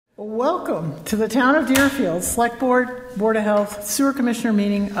Welcome to the Town of Deerfield Select Board, Board of Health, Sewer Commissioner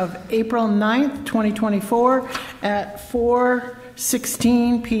meeting of April 9th, 2024 at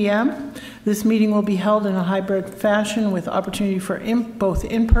 4:16 p.m. This meeting will be held in a hybrid fashion with opportunity for both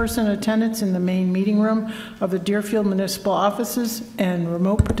in-person attendance in the main meeting room of the Deerfield Municipal Offices and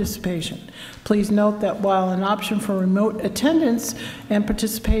remote participation. Please note that while an option for remote attendance and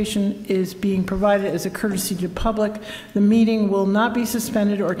participation is being provided as a courtesy to the public, the meeting will not be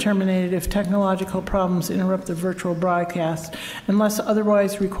suspended or terminated if technological problems interrupt the virtual broadcast unless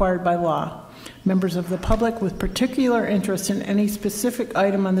otherwise required by law. Members of the public with particular interest in any specific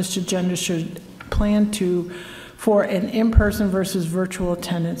item on this agenda should plan for an in-person versus virtual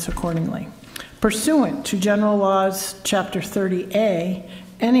attendance accordingly. Pursuant to General Laws, Chapter 30A,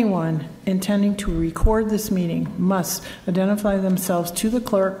 anyone intending to record this meeting must identify themselves to the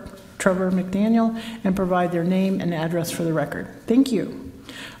clerk, Trevor McDaniel, and provide their name and address for the record. Thank you.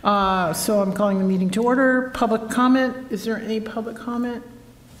 So I'm calling the meeting to order. Public comment. Is there any public comment?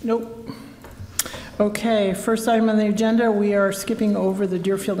 Nope. Okay, first item on the agenda, we are skipping over the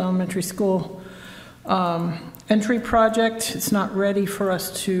Deerfield Elementary School entry project. It's not ready for us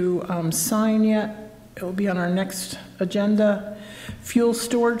to sign yet. It will be on our next agenda. Fuel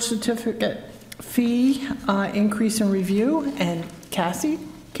storage certificate fee increase and review. And Cassie,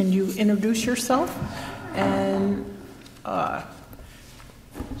 can you introduce yourself and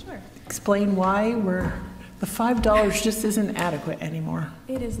Sure. Explain why the $5 just isn't adequate anymore?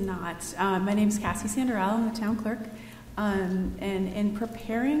 It is not. My name is Cassie Sanderell. I'm the town clerk. And in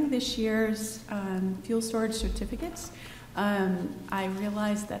preparing this year's fuel storage certificates, I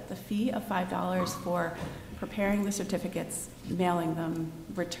realized that the fee of $5 for preparing the certificates, mailing them,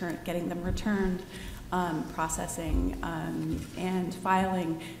 getting them returned, processing, and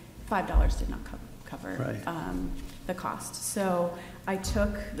filing, $5 did not cover the cost. So I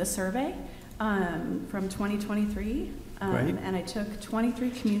took the survey from 2023, and I took 23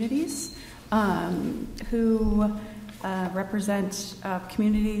 communities who represent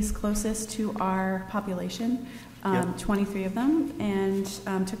communities closest to our population, 23 of them, and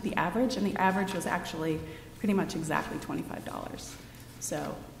took the average, and the average was actually pretty much exactly $25.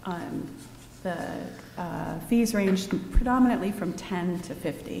 So the fees ranged predominantly from 10 to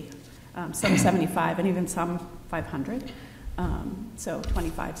 50, some 75, and even some 500. So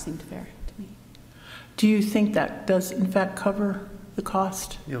 25 seemed fair. Do you think that does, in fact, cover the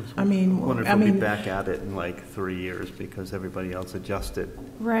cost? Yeah, I wonder if we'll be back at it in like 3 years because everybody else adjusted.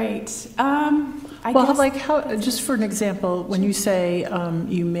 Right. Just for an example, when you say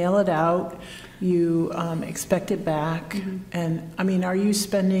you mail it out, you expect it back, and are you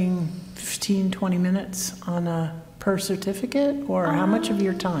spending 15, 20 minutes on per certificate, or how much of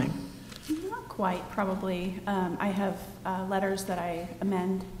your time? Not quite, probably. I have letters that I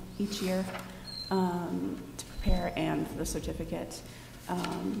amend each year to prepare, and the certificate.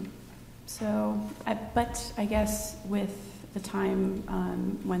 But I guess with the time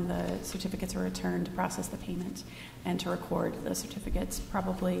when the certificates are returned to process the payment and to record the certificates,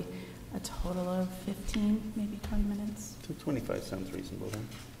 probably a total of 15, maybe 20 minutes. So 25 sounds reasonable then.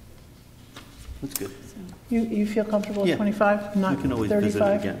 That's good. So. You feel comfortable with 25? Not 35? We can always visit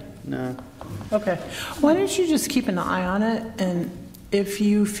it again. No. Okay. Why don't you just keep an eye on it, and if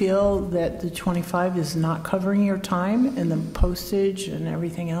you feel that the 25 is not covering your time and the postage and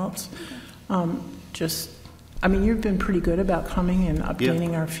everything else, you've been pretty good about coming and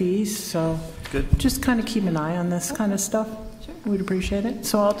updating our fees, so just kind of keep an eye on this kind of stuff. Sure. We'd appreciate it.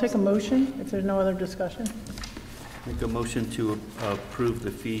 So I'll take a motion if there's no other discussion. Make a motion to approve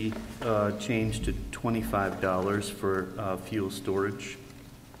the fee change to $25 for fuel storage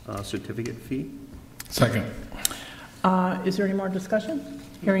certificate fee. Second. Is there any more discussion?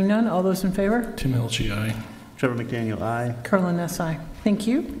 Hearing none. All those in favor? Tim Elchie, aye. Trevor McDaniel, aye. Carlin S.I. Thank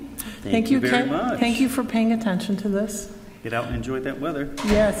you. Thank you very much. Thank you for paying attention to this. Get out and enjoy that weather.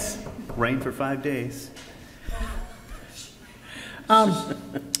 Yes. Rain for 5 days.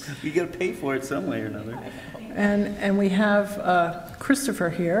 You got to pay for it some way or another. And we have Christopher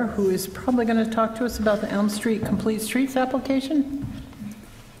here, who is probably going to talk to us about the Elm Street Complete Streets application.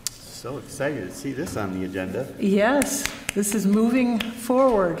 So excited to see this on the agenda. Yes, this is moving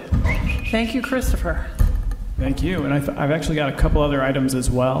forward. Thank you, Christopher. Thank you. And I've actually got a couple other items as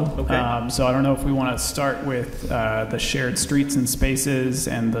well. Okay. So I don't know if we want to start with the shared streets and spaces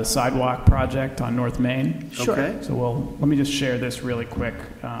and the sidewalk project on North Main. Sure. Okay. So let me just share this really quick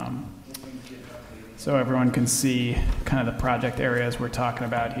so everyone can see kind of the project areas we're talking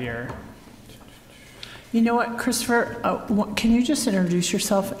about here. You know what, Christopher, can you just introduce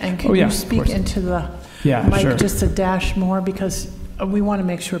yourself, and can you speak into the mic sure. just a dash more, because we want to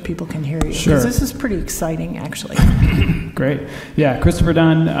make sure people can hear you. Sure. Because this is pretty exciting, actually. Great. Yeah, Christopher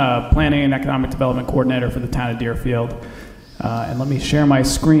Dunn, Planning and Economic Development Coordinator for the town of Deerfield. And let me share my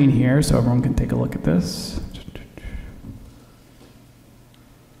screen here so everyone can take a look at this.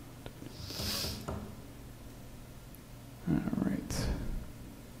 All right.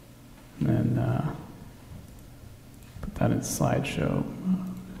 And then put that in slideshow.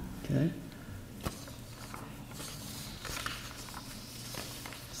 Okay.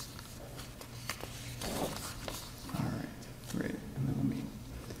 All right, great. And then let me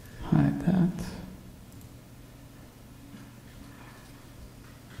hide that.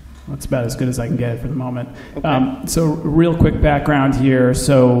 That's about as good as I can get it for the moment. Okay. So real quick background here.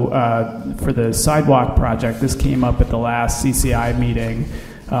 So for the sidewalk project, this came up at the last CCI meeting.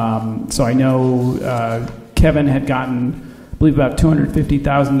 So I know Kevin had gotten, I believe, about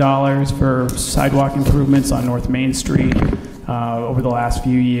 $250,000 for sidewalk improvements on North Main Street over the last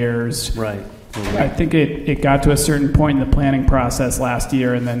few years. Right. I think it got to a certain point in the planning process last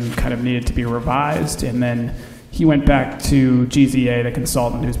year and then kind of needed to be revised. And then he went back to GZA, the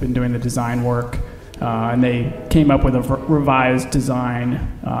consultant who's been doing the design work, and they came up with a revised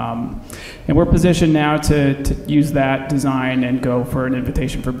design. And we're positioned now to use that design and go for an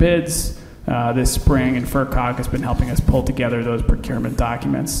invitation for bids this spring, and FERCog has been helping us pull together those procurement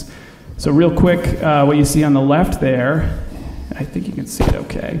documents. So real quick, what you see on the left there, I think you can see it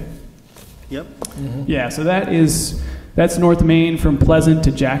okay. Yep. Mm-hmm. Yeah, so that's North Main from Pleasant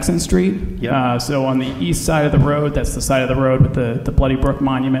to Jackson Street. Yep. So on the east side of the road, that's the side of the road with the Bloody Brook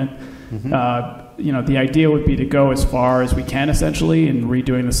Monument. Mm-hmm. The idea would be to go as far as we can, essentially, in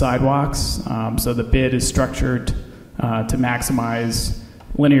redoing the sidewalks. So the bid is structured to maximize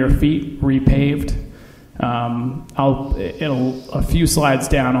linear feet repaved. A few slides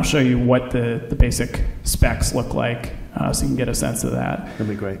down, I'll show you what the basic specs look like, so you can get a sense of that. That'd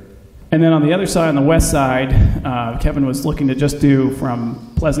be great. And then on the other side, on the west side, Kevin was looking to just do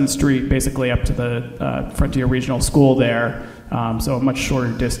from Pleasant Street basically up to the Frontier Regional School there, so a much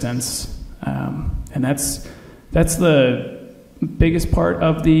shorter distance. And that's the biggest part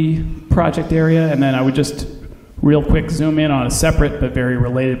of the project area. And then I would just real quick zoom in on a separate but very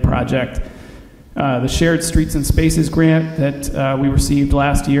related project. The Shared Streets and Spaces grant that we received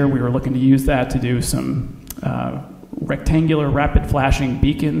last year, we were looking to use that to do some rectangular rapid flashing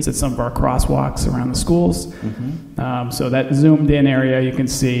beacons at some of our crosswalks around the schools. Mm-hmm. So that zoomed in area, you can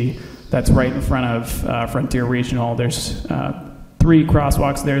see that's right in front of Frontier Regional. There's 3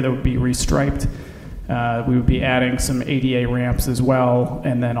 crosswalks there that would be restriped. We would be adding some ADA ramps as well,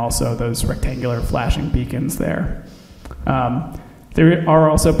 and then also those rectangular flashing beacons there. There are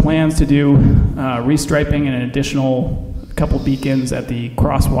also plans to do restriping and an additional couple beacons at the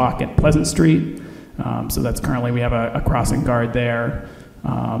crosswalk at Pleasant Street. So that's currently, we have a crossing guard there.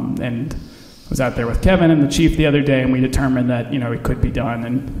 And I was out there with Kevin and the chief the other day, and we determined that, it could be done,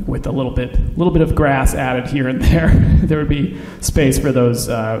 and with a little bit of grass added here and there, there would be space for those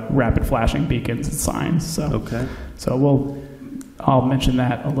rapid flashing beacons and signs. So, okay. So I'll mention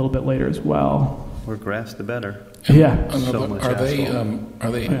that a little bit later as well. More grass, the better. Yeah. So much are they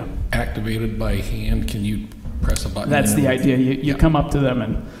activated by hand? Can you press a button? That's the idea. You come up to them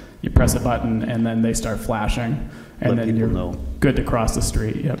and you press a button, and then they start flashing, and then you're good to cross the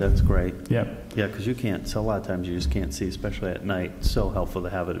street. Yep. That's great. Yep. Yeah, because you can't. So a lot of times you just can't see, especially at night. It's so helpful to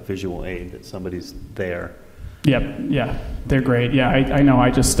have a visual aid that somebody's there. Yep. Yeah, they're great. Yeah, I know. I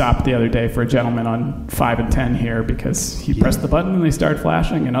just stopped the other day for a gentleman on 5 and 10 here because he pressed the button and they started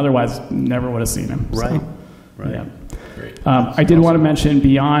flashing, and otherwise never would have seen him. Right. So, right. Yeah. Great. I did want to mention,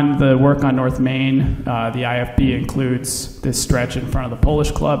 beyond the work on North Main, the IFB includes this stretch in front of the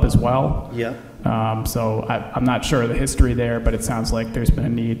Polish Club as well. Yeah. So I'm not sure of the history there, but it sounds like there's been a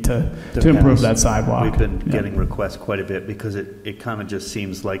need to improve that sidewalk. We've been getting requests quite a bit because it kind of just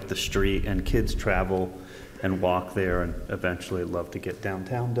seems like the street, and kids travel and walk there, and eventually love to get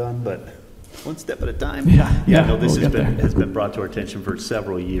downtown done, but one step at a time. Yeah. No, this has been brought to our attention for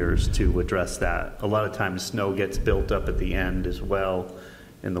several years to address that. A lot of times snow gets built up at the end as well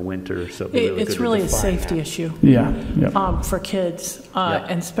in the winter, so It's really a safety issue. Yeah. Yep. For kids,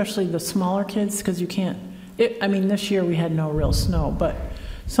 and especially the smaller kids, because you can't. This year we had no real snow, but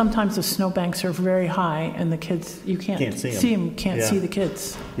sometimes the snowbanks are very high, and the kids, you can't see them. Can't see the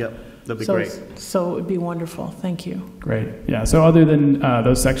kids. Yep. that'd be So, great. so it'd be wonderful. Thank you. Great. Yeah. So other than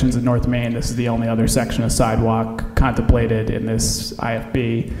those sections in North Main, this is the only other section of sidewalk contemplated in this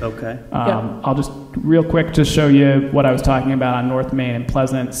IFB. Okay. I'll just real quick just show you what I was talking about on North Main and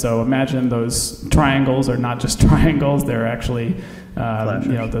Pleasant. So imagine those triangles are not just triangles; they're actually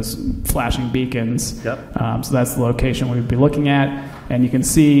those flashing beacons. Yep. So that's the location we would be looking at, and you can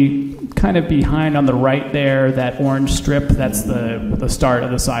see kind of behind on the right there that orange strip. That's the start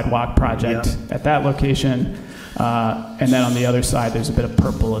of the sidewalk project at that location. And then on the other side, there's a bit of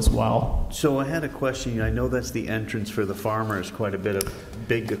purple as well. So I had a question. I know that's the entrance for the farmers, quite a bit of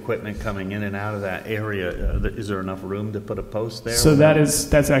big equipment coming in and out of that area. Is there enough room to put a post there? So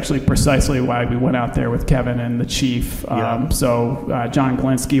that's actually precisely why we went out there with Kevin and the chief. So John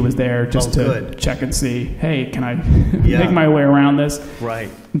Galinsky was there just to check and see, hey, can I make my way around this? Right.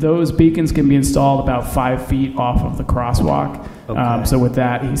 Those beacons can be installed about 5 feet off of the crosswalk. Okay. So with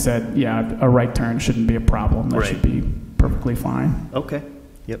that, he said, a right turn shouldn't be a problem. That should be perfectly fine. Okay.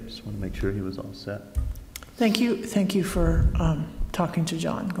 Yep. Just want to make sure he was all set. Thank you for talking to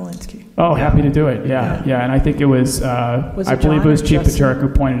John Galinsky. Oh, happy to do it. Yeah. And I think it was, I believe it was Chief Patrick who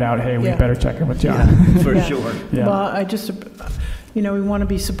pointed out, hey, we better check in with John. Yeah, for sure. Yeah. Well, I just, we want to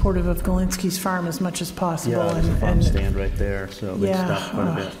be supportive of Galinsky's farm as much as possible. Yeah, there's a farm stand right there, so they stopped quite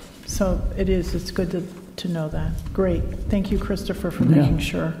a bit. So it's good to know that. Great. Thank you, Christopher, for making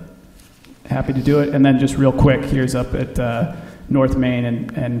sure. Happy to do it. And then just real quick, here's up at North Main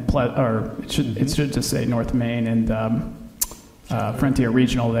it should just say North Main and Frontier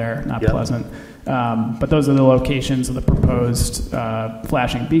Regional there, not Pleasant. But those are the locations of the proposed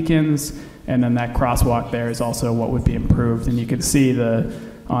flashing beacons, and then that crosswalk there is also what would be improved. And you can see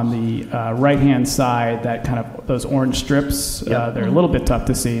on the right-hand side, that kind of those orange strips, they're a little bit tough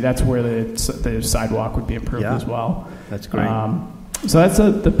to see. That's where the sidewalk would be improved as well. That's great. So that's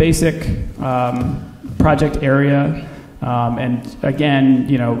the basic project area. And again,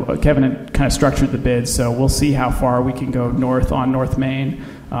 Kevin had kind of structured the bid, so we'll see how far we can go north on North Main,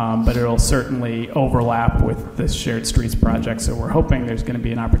 but it'll certainly overlap with the Shared Streets project. So we're hoping there's going to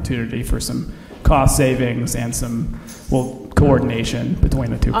be an opportunity for some cost savings and some coordination between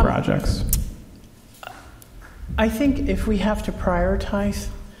the two projects. I think if we have to prioritize,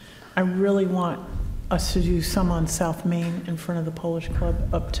 I really want us to do some on South Main in front of the Polish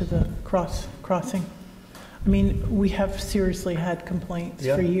Club up to the crossing. I mean, we have seriously had complaints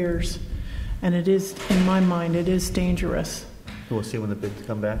for years, and it is, in my mind, it is dangerous. We'll see when the bids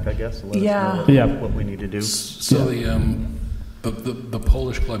come back, I guess. Let us know what we need to do. So the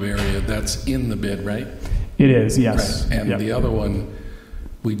Polish Club area, that's in the bid, right? It is, yes. Right. And the other one,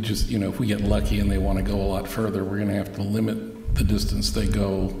 we just, if we get lucky and they want to go a lot further, we're going to have to limit the distance they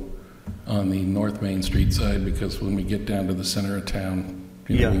go on the North Main Street side, because when we get down to the center of town,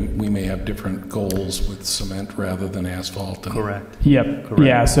 we may have different goals with cement rather than asphalt. Correct. Yep. Correct.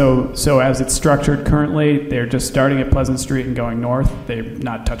 Yeah. So as it's structured currently, they're just starting at Pleasant Street and going north. They're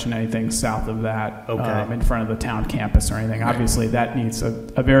not touching anything south of that in front of the town campus or anything. Right. Obviously, that needs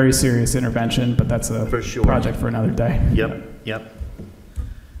a very serious intervention, but that's a project for another day. Yep.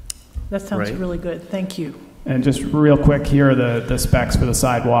 That sounds really good. Thank you. And just real quick, here are the specs for the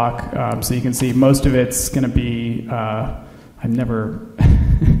sidewalk. So you can see most of it's going to be, I'm never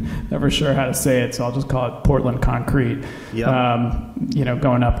sure how to say it, so I'll just call it Portland concrete.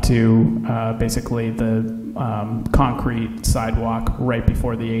 Going up to basically the concrete sidewalk right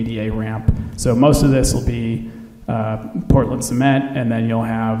before the ADA ramp. So most of this will be Portland cement, and then you'll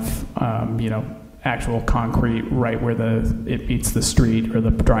have actual concrete right where it meets the street or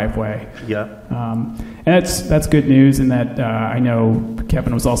the driveway. And that's good news in that I know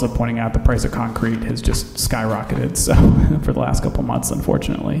Kevin was also pointing out the price of concrete has just skyrocketed for the last couple months,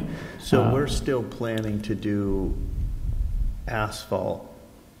 unfortunately. So we're still planning to do asphalt,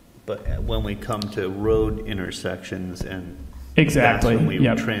 but when we come to road intersections and that's when we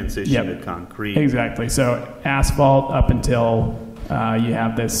transition to concrete. Exactly. So asphalt up until you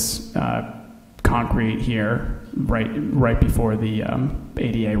have this concrete here right before the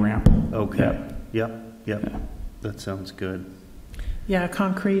ADA ramp. Okay. Yep. That sounds good. Yeah,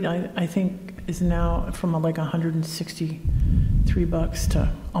 concrete I think is now from like $163 to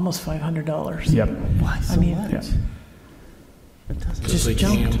almost $500. Yep. Why so much? Yeah. It doesn't just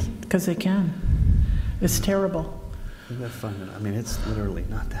jumped because they can. It's terrible. I mean, it's literally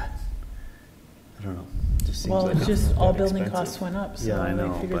not that. I don't know. It just seems it's just all building costs went up, so I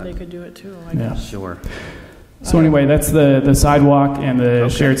know, they figured they could do it too. I guess. Sure. So anyway, that's the sidewalk and the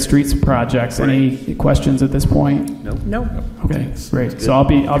Okay. shared streets projects. Any questions at this point? Nope. Okay, great. So I'll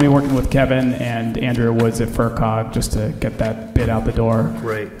be working with Kevin and Andrea Woods at FERCog just to get that bid out the door.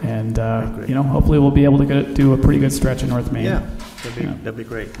 Great. And Great. hopefully we'll be able to do a pretty good stretch in North Main. Yeah, that'd be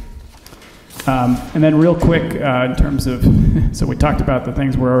great. And then real quick, in terms of, so we talked about the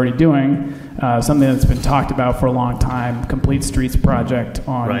things we're already doing. Something that's been talked about for a long time, Complete Streets project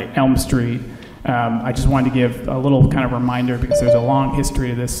on Elm Street. I just wanted to give a little kind of reminder because there's a long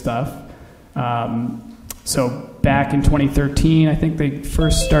history of this stuff. So back in 2013, I think they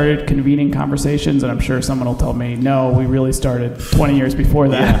first started convening conversations, and I'm sure someone will tell me, no, we really started 20 years before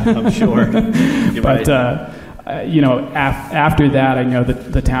that. Yeah, I'm sure. But, after that, I know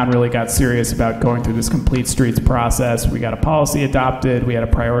that the town really got serious about going through this Complete Streets process. We got a policy adopted. We had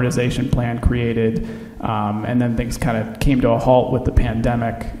a prioritization plan created. And then things kind of came to a halt with the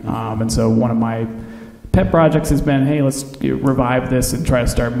pandemic. And so one of my pet projects has been, hey, let's revive this and try to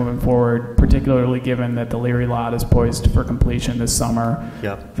start moving forward, particularly given that the Leary lot is poised for completion this summer.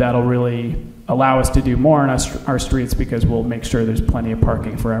 Yep. That'll really allow us to do more on our streets because we'll make sure there's plenty of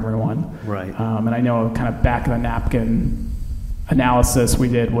parking for everyone. Right. And I know kind of back of the napkin analysis we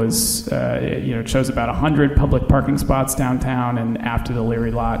did was, it shows about 100 public parking spots downtown, and after the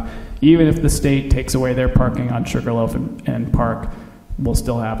Leary lot, even if the state takes away their parking on Sugarloaf and Park, we'll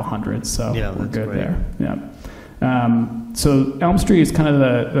still have 100, so yeah, we're good great. there. Yeah. So Elm Street is kind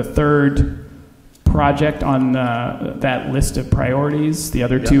of the third project on that list of priorities. The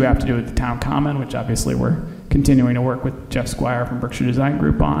other two have to do with the town common, which obviously we're continuing to work with Jeff Squire from Berkshire Design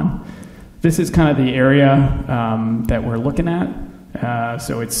Group on. This is kind of the area that we're looking at.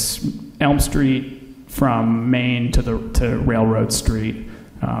 So it's Elm Street from Main to Railroad Street.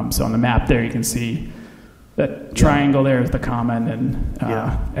 So on the map there, you can see that triangle there is the common, and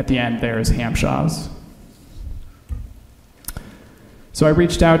at the end there is Hampshaw's. So I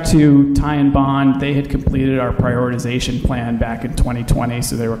reached out to Ty and Bond. They had completed our prioritization plan back in 2020,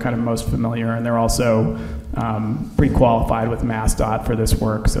 so they were kind of most familiar, and they're also pre-qualified with MassDOT for this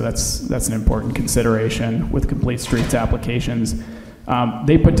work, so that's an important consideration with Complete Streets applications.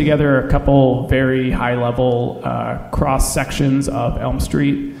 They put together a couple very high-level cross sections of Elm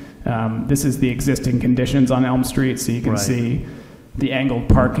Street. This is the existing conditions on Elm Street, so you can see the angled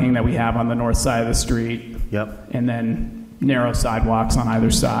parking that we have on the north side of the street, and then narrow sidewalks on either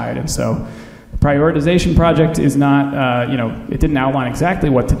side. And so the prioritization project is not, it didn't outline exactly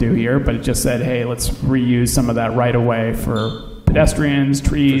what to do here, but it just said, hey, let's reuse some of that right away for pedestrians,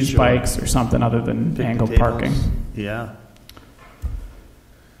 trees, bikes, or something other than angled parking. Yeah.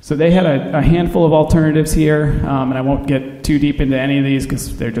 So they had a handful of alternatives here, and I won't get too deep into any of these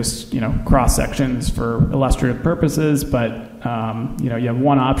because they're just, cross sections for illustrative purposes, but, you have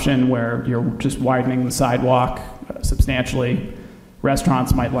one option where you're just widening the sidewalk substantially.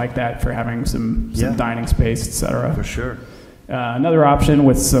 Restaurants might like that for having some dining space, etc. For sure. Another option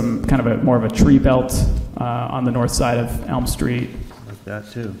with some kind of more of a tree belt on the north side of Elm Street. Like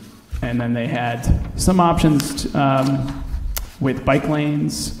that too. And then they had some options with bike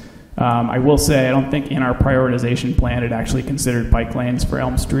lanes. I will say I don't think in our prioritization plan it actually considered bike lanes for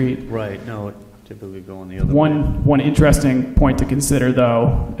Elm Street. Right. No, it typically going the other way. One interesting point to consider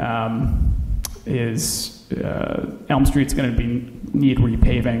though is Elm Street's going to need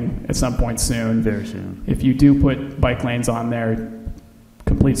repaving at some point soon. Very soon. If you do put bike lanes on there,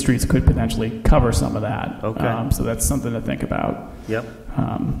 Complete Streets could potentially cover some of that. Okay. So that's something to think about. Yep.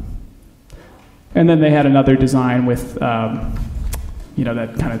 And then they had another design with,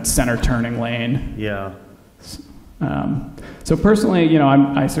 that kind of center turning lane. Yeah. So personally,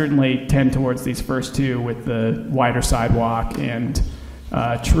 I certainly tend towards these first two with the wider sidewalk and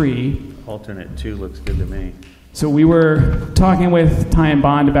tree. Alternate 2 looks good to me. So we were talking with Ty and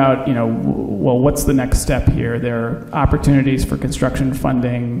Bond about, what's the next step here? There are opportunities for construction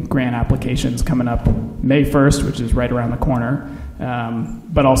funding, grant applications coming up May 1st, which is right around the corner,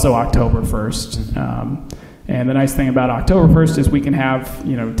 but also October 1st. And the nice thing about October 1st is we can have,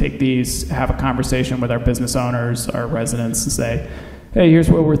 take these, have a conversation with our business owners, our residents, and say, hey, here's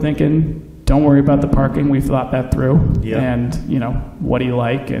what we're thinking. Don't worry about the parking. We've thought that through. Yeah. And, what do you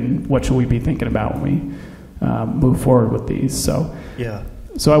like and what should we be thinking about when we move forward with these? So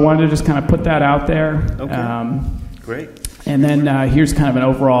I wanted to just kind of put that out there. Okay. Great. And then here's kind of an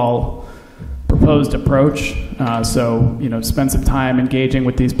overall proposed approach. Spend some time engaging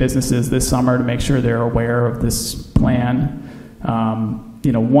with these businesses this summer to make sure they're aware of this plan.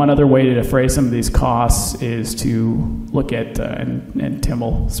 One other way to defray some of these costs is to look at, and Tim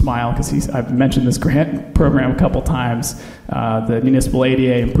will smile because I've mentioned this grant program a couple times, the Municipal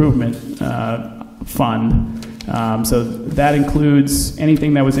ADA Improvement Fund. So that includes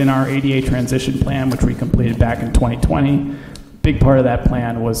anything that was in our ADA transition plan, which we completed back in 2020. Big part of that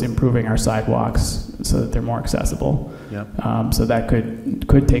plan was improving our sidewalks so that they're more accessible. Yep. So that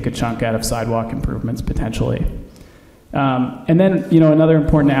could take a chunk out of sidewalk improvements potentially. And then, another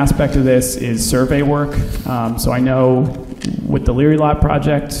important aspect of this is survey work. So I know with the Leary Lot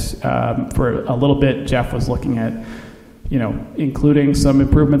project, for a little bit, Jeff was looking at, including some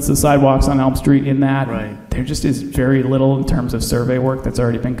improvements to sidewalks on Elm Street in that. Right. There just is very little in terms of survey work that's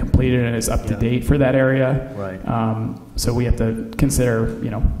already been completed and is up to date for that area. Right. So we have to consider,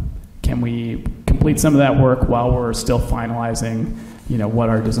 can we complete some of that work while we're still finalizing, what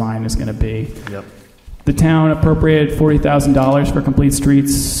our design is going to be. Yep. The town appropriated $40,000 for complete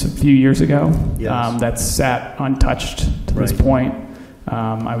streets a few years ago. Yes. That's sat untouched to this point.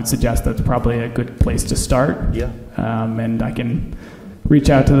 I would suggest that's probably a good place to start. Yeah. And I can reach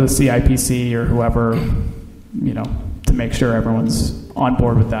out to the CIPC or whoever, to make sure everyone's on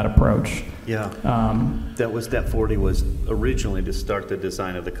board with that approach. Yeah. That 40 was originally to start the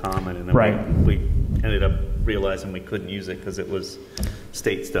design of the common, and then we ended up realizing we couldn't use it because it was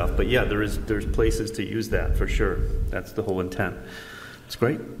state stuff. But yeah, there's places to use that for sure. That's the whole intent. It's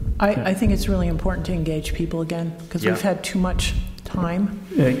great. I think it's really important to engage people again because we've had too much time.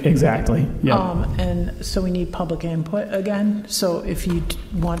 Exactly. Yeah. And so we need public input again. So if you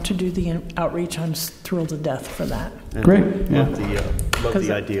want to do the outreach, I'm thrilled to death for that. And great. Love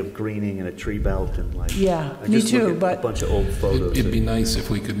the idea of greening and a tree belt and me too. But a bunch of old photos. It'd be nice if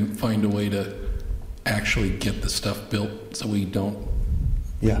we could find a way to actually get the stuff built so we don't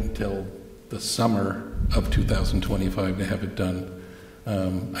until the summer of 2025 to have it done.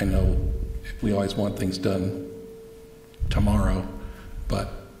 I know we always want things done tomorrow,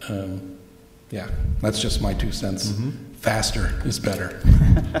 but that's just my 2 cents. Mm-hmm. Faster is better.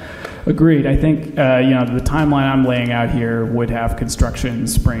 Agreed. I think the timeline I'm laying out here would have construction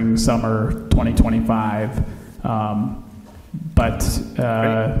spring, summer 2025, but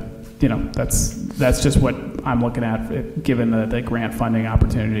that's just what I'm looking at. Given the grant funding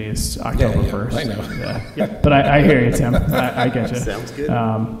opportunity is October 1st. I know. Yeah. But I hear you, Tim. I get you. Sounds good.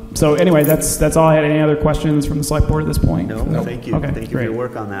 So anyway, that's all I had. Any other questions from the select board at this point? No. Thank you. Okay, thank you for your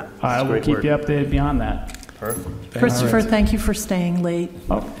work on that. I will keep you updated beyond that. Perfect. Christopher, thank you for staying late.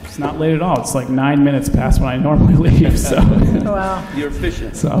 Oh, it's not late at all. It's like 9 minutes past when I normally leave. So. Well, You're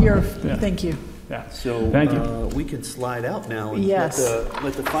efficient. Thank you. Yeah. So thank you. We can slide out now and Yes.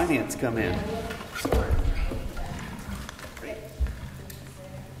 let the finance come in.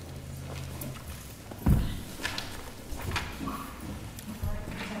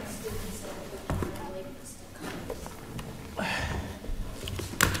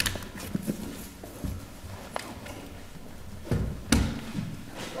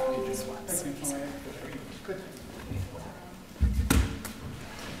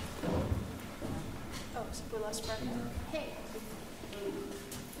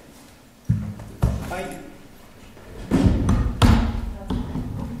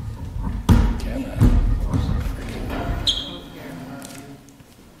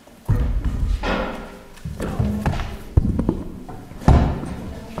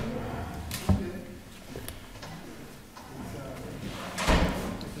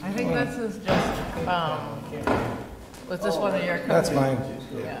 I think this is just, was this one of your copies? That's mine.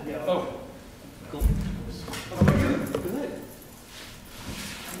 Yeah. Oh, cool. Good.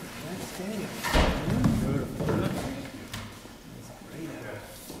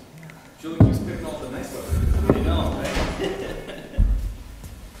 Julie keeps picking all the nice weather. I know,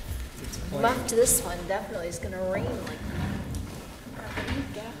 right? Left this one definitely is going to rain like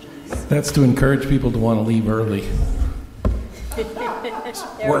that. That's to encourage people to want to leave early.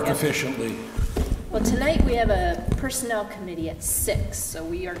 Work efficiently. Well, tonight we have a personnel committee at 6, so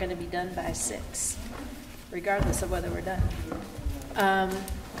we are going to be done by 6, regardless of whether we're done.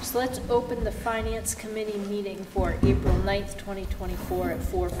 So let's open the finance committee meeting for April 9th, 2024 at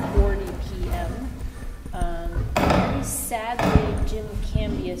 4:40 p.m. Very sadly, Jim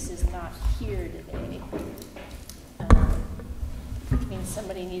Cambius is not here today, which means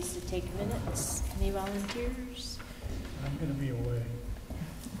somebody needs to take minutes. Any volunteers? I'm going to be away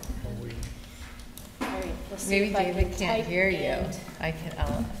a week. All right, let's see Maybe if I David can can't type hear you. in. I can,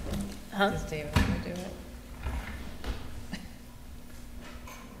 does David want to do it?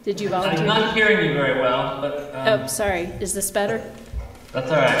 Did you volunteer? I'm not hearing you very well, but... Oh, sorry. Is this better? That's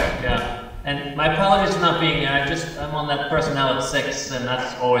all right, yeah. And my apologies for not being here. I'm on that personnel at 6, and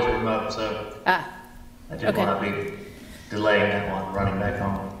that's always remote, so I didn't okay. want to be delaying that one, running back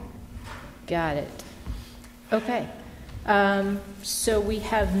home. Got it. Okay. So we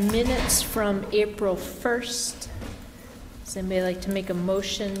have minutes from April 1st. Does anybody like to make a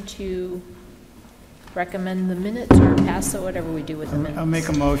motion to recommend the minutes or pass it, whatever we do with the minutes? I'll make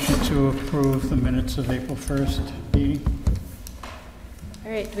a motion to approve the minutes of April 1st meeting.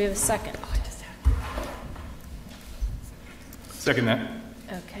 All right, do we have a second? Second that.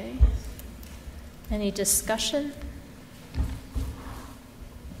 Okay. Any discussion?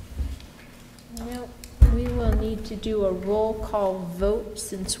 Nope. We will need to do a roll call vote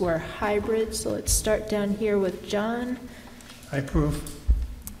since we're hybrid. So let's start down here with John. I approve.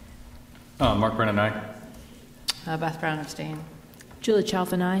 Mark Brennan, aye. Beth Brown abstain. Julie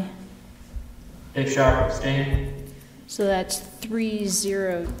Chalfin, aye. Dave Sharp, abstain. So that's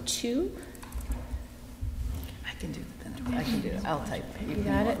 302. I can do it. I can do it. I'll type. You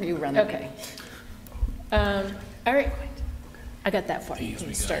got it? You run it. Okay. All right. I got that for you.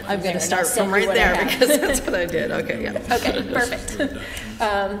 Start I'm going to there, start and I'll send from you right what I there have. because that's what I did. Okay, yeah. Okay, perfect.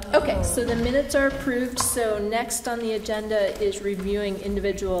 Okay, so the minutes are approved. So next on the agenda is reviewing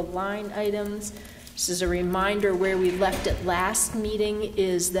individual line items. This is a reminder where we left it last meeting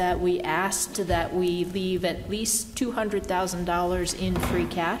is that we asked that we leave at least $200,000 in free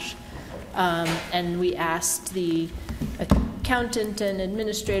cash. And we asked the accountant and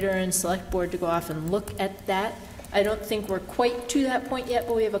administrator and select board to go off and look at that. I don't think we're quite to that point yet,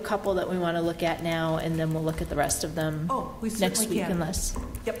 but we have a couple that we want to look at now, and then we'll look at the rest of them next week unless.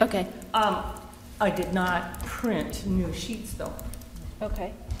 Yep. Okay. I did not print new sheets though.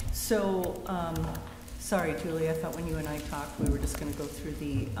 Okay. So, sorry, Julie, I thought when you and I talked, we were just going to go through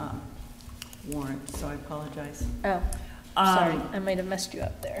the warrant, so I apologize. Oh, sorry, I might have messed you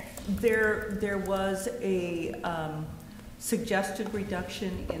up there. There was a suggested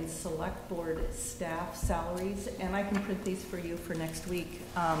reduction in select board staff salaries, and I can print these for you for next week.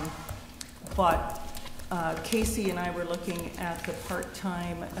 But Casey and I were looking at the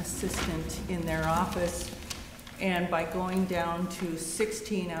part-time assistant in their office, and by going down to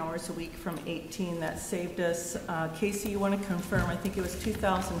 16 hours a week from 18, that saved us, Casey, you want to confirm, I think it was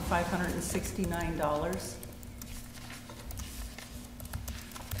 $2,569.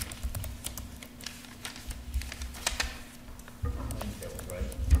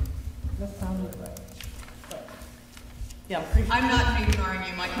 That sounded right. Yeah, I'm not ignoring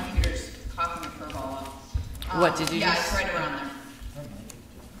you. My computer's coughing a curveball up. What did you Yeah, just- it's right around there.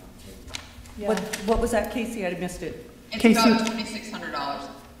 yeah. What was that, Casey? I missed it. It's Casey. about $2,600.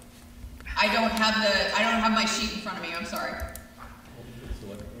 I don't have my sheet in front of me. I'm sorry.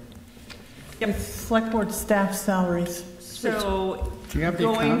 Yep. Select board staff salaries. So Do you have the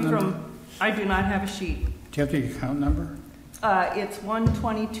going account number? from, I do not have a sheet. Do you have the account number? It's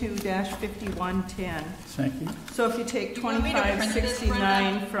 122-5110. Thank you. So if you take You want me to print this, Brenda?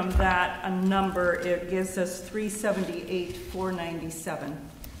 2569 from that, a number, it gives us 378,497.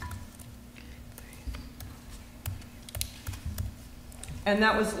 And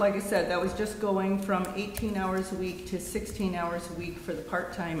that was, like I said, that was just going from 18 hours a week to 16 hours a week for the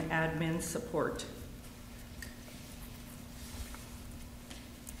part-time admin support.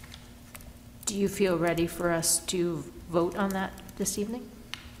 Do you feel ready for us to vote on that this evening?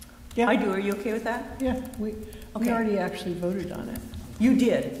 Yeah. I do. Are you okay with that? Yeah, we Okay. already actually voted on it. You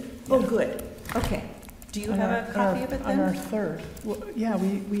did? Oh, good. Okay. Do you have a copy of it On our then? third. Well, yeah,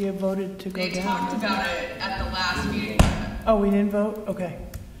 we have voted to go They down. talked about it at the last meeting. Oh, we didn't vote? Okay.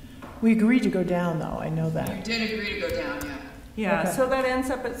 We agreed to go down, though, I know You that. did agree to go down, yeah. Yeah, Okay. so that ends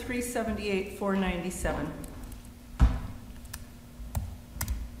up at 378,497.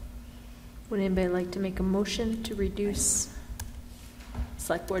 Would anybody like to make a motion to reduce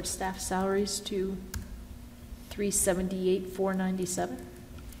select board staff salaries to $378,497?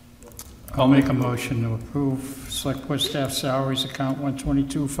 I'll make a motion to approve select board staff salaries account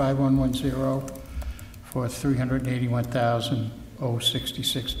 122-5110 for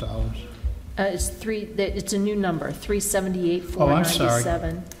 $381,066. It's a new number, Oh, I'm sorry.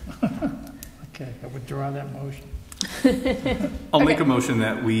 $378,497. Okay, I withdraw that motion. I'll make a motion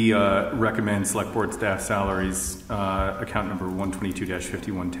that we recommend select board staff salaries, account number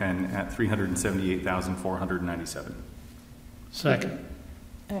 122-5110 at $378,497. Second.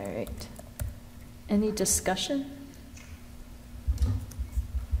 All right. Any discussion?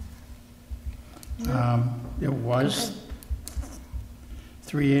 It was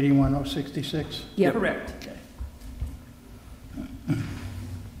 381,066. Yep. Correct.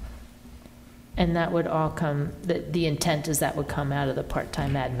 And that would all come, the intent is that would come out of the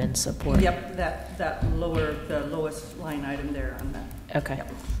part-time admin support? Yep, the lowest line item there on that. Okay.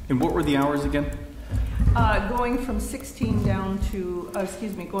 Yep. And what were the hours again? Going from 16 down to,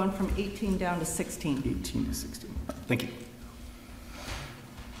 going from 18 down to 16. 18 to 16. Thank you.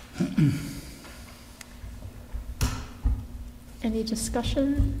 Any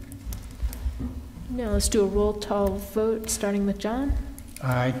discussion? No, let's do a roll call vote, starting with John.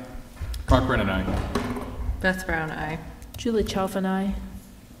 Aye. Mark Brennan, aye. Beth Brown, aye. Julie Chalfin, aye.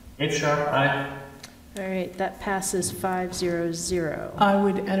 Dave Sharp, aye. All right, that passes 5-0-0. I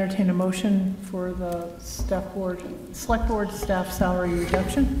would entertain a motion for the select board staff salary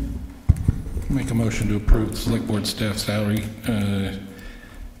reduction. Make a motion to approve the select board staff salary, count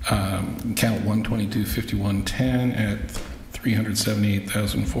 122-5110 at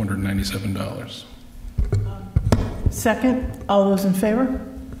 $378,497. Second, all those in favor?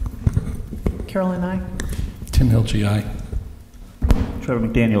 Carolyn, aye. Tim Hilchey, aye. Trevor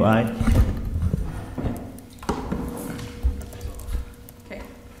McDaniel, aye. Okay.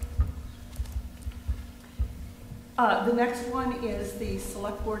 The next one is the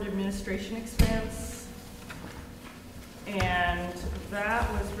select board administration expense. And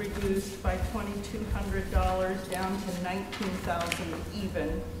that was reduced by $2,200 down to $19,000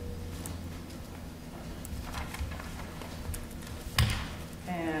 even.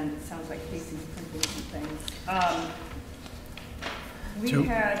 And it sounds like Casey's printing some things. We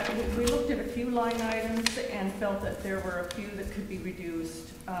looked at a few line items and felt that there were a few that could be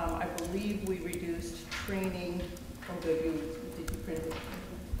reduced. I believe we reduced training. Oh, did you print it?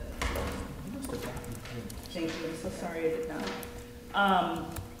 Thank you. I'm so sorry I did not.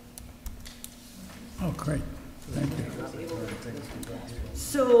 Oh, great. Thank you.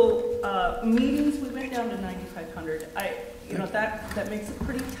 So meetings, we went down to 9,500. That makes it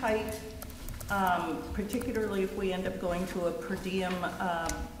pretty tight, particularly if we end up going to a per diem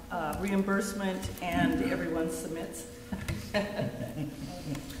reimbursement and everyone submits.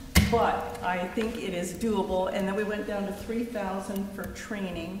 But I think it is doable. And then we went down to 3,000 for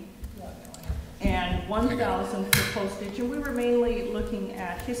training and 1,000 for postage. And we were mainly looking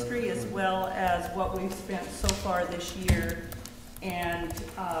at history as well as what we've spent so far this year. And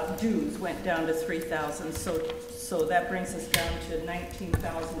dues went down to 3,000. So that brings us down to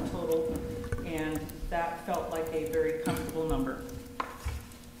 19,000 total. And that felt like a very comfortable number.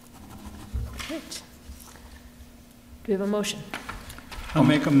 Great. Do we have a motion? I'll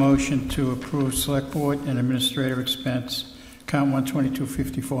make a motion to approve select board and administrative expense, count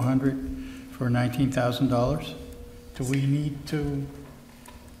 122-5400 for $19,000. Do we need to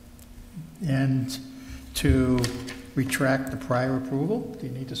retract the prior approval? Do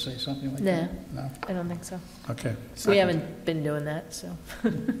you need to say something like that? No, I don't think so. Okay. We haven't been doing that, so.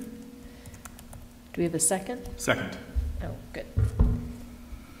 Do we have a second? Second. Oh, good.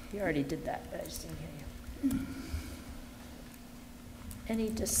 You already did that, but I just didn't hear you. Any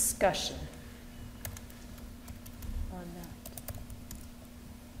discussion on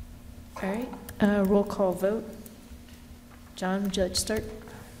that? All right, roll call vote. John, would you like to start?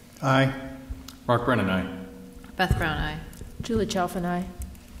 Aye. Mark Brennan, aye. Beth Brown, aye. Julie Chalfin, aye.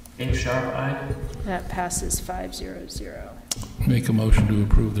 Dave Sharp, aye. That passes 5-0-0. Make a motion to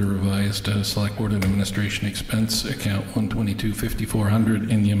approve the revised select board and administration expense, account 122-5400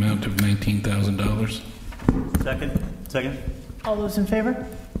 in the amount of $19,000. Second. All those in favor?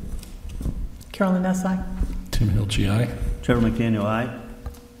 Carolyn, aye. Tim Hilchey, aye. Trevor McDaniel, aye.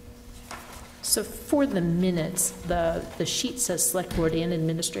 So for the minutes, the sheet says select board and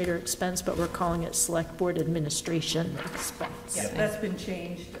administrator expense, but we're calling it select board administration expense. Yeah, that's been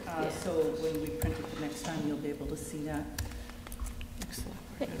changed, so when we print it the next time, you'll be able to see that.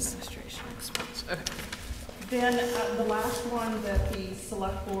 Administration expense. Okay. Then the last one that the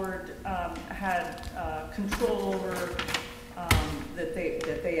select board had control over, that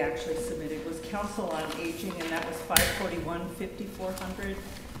they actually submitted, was Council on Aging, and that was $541,5400.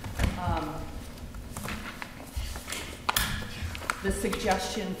 The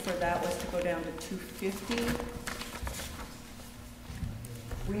suggestion for that was to go down to $250.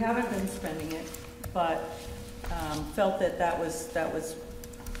 We haven't been spending it, but felt that was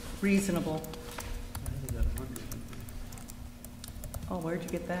reasonable. Oh, where'd you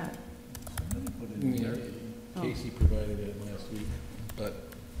get that? Casey provided it last week, but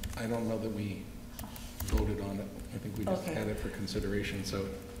I don't know that we voted on it. I think we just had it for consideration. So,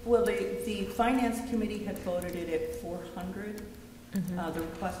 well, the finance committee had voted it at 400. The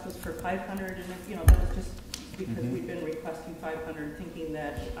request was for 500, and that was just because we'd been requesting 500, thinking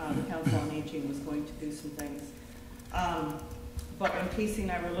that the Council on Aging was going to do some things. But when Casey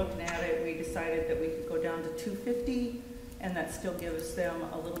and I were looking at it, we decided that we could go down to 250, and that still gives them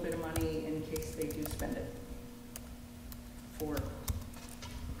a little bit of money in case they do spend it for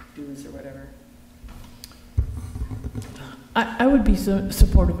dues or whatever. I would be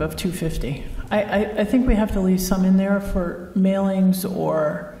supportive of 250. I think we have to leave some in there for mailings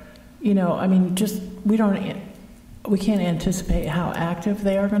or, you know, I mean, just, we can't anticipate how active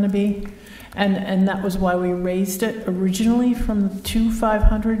they are going to be. And that was why we raised it originally from to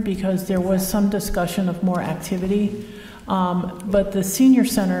 500, because there was some discussion of more activity. But the senior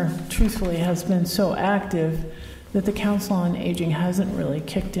center, truthfully, has been so active that the Council on Aging hasn't really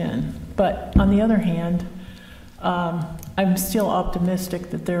kicked in. But on the other hand, I'm still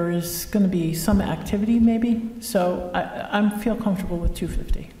optimistic that there is going to be some activity maybe. So I feel comfortable with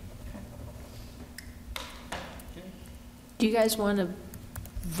 250. Do you guys want to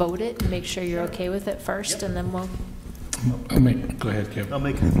vote it and make sure you're okay with it first, and then we'll... Go ahead, Kevin. I'll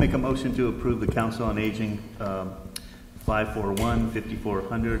make a motion to approve the Council on Aging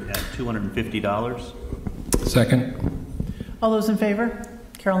 541-5400 at $250. Second. All those in favor?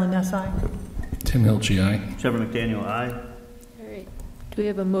 Carolyn Ness, aye. Tim Hilchey, aye. Trevor McDaniel, aye. All right. Do we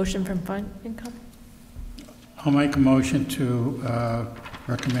have a motion from FinCom? I'll make a motion to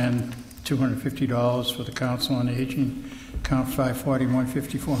recommend $250 for the Council on Aging, account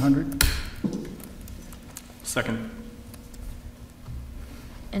 541-5400. Second.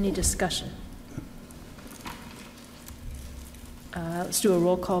 Any discussion? Let's do a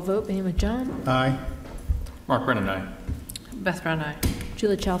roll call vote, beginning with John. Aye. Mark Brennan, aye. Beth Brown, aye.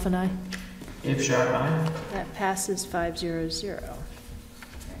 Julie Chalfin, aye. Dave Sharp, aye. That passes 500.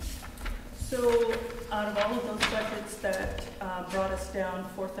 So out of all of those budgets, that brought us down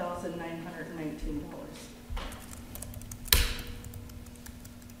 $4,919.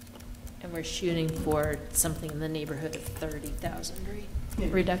 And we're shooting for something in the neighborhood of 30,000, right? Yeah.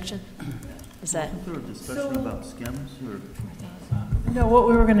 Reduction? Is that? Wasn't there a discussion about skims? Or? No, what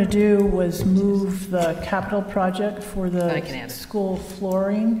we were going to do was move the capital project for the school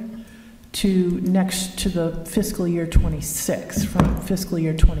flooring to next to the fiscal year 26 from fiscal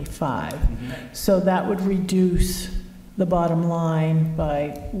year 25. Mm-hmm. So that would reduce the bottom line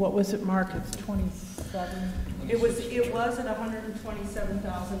by, what was it, Mark? It's 27. It was at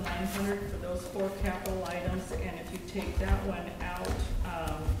 $127,900 for those 4 capital items, and if you take that one out,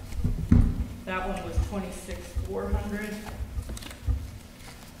 that one was $26,400.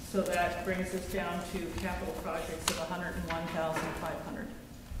 So that brings us down to capital projects of $101,500.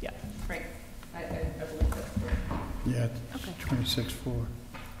 Yeah. Right. I believe that's correct. Yeah, Okay. 26.4.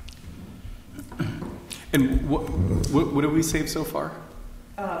 And what did we save so far?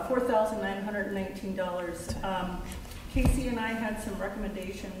 $4,919. Casey and I had some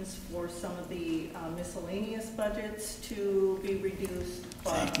recommendations for some of the miscellaneous budgets to be reduced,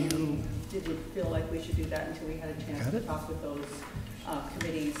 but we didn't feel like we should do that until we had a chance to talk with those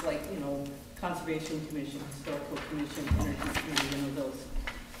committees, like, you know, Conservation Commission, Historical Commission, Energy Committee, you know, those.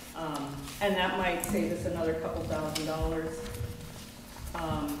 And that might save us another couple $1,000.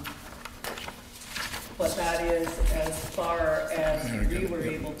 But that is as far as we were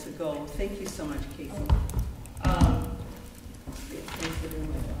able to go. Thank you so much, Casey. Thanks for doing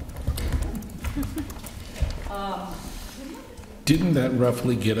my job. Didn't that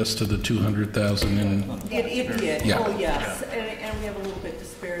roughly get us to the 200,000 in? It did. Yeah. Oh, yes. And we have a little bit to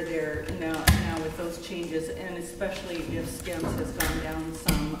spare there now with those changes, and especially if SCEMS has gone down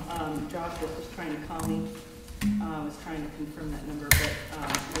some. Joshua was trying to call me. I was trying to confirm that number, but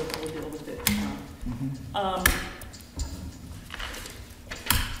we'll deal with it.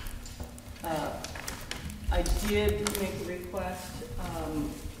 I did make a request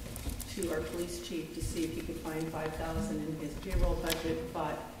to our police chief to see if he could find $5,000 in his payroll budget,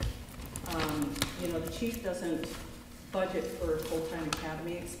 but you know, the chief doesn't budget for full-time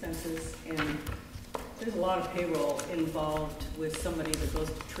academy expenses, and there's a lot of payroll involved with somebody that goes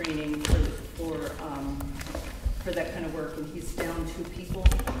to training for that kind of work, and he's down 2 people.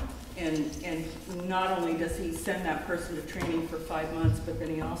 And not only does he send that person to training for 5 months, but then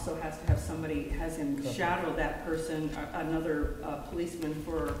he also has to have somebody, has him shadow that person, another policeman,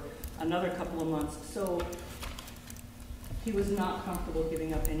 for another couple of months. So he was not comfortable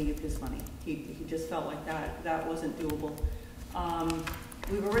giving up any of his money. He just felt like that wasn't doable.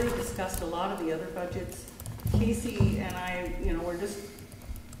 We've already discussed a lot of the other budgets. Casey and I, you know, we're just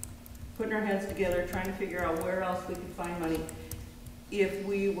putting our heads together, trying to figure out where else we could find money. If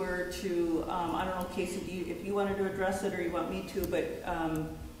we were to, I don't know, Casey, if you wanted to address it or you want me to, but a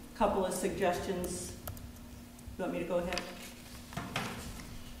couple of suggestions. You want me to go ahead?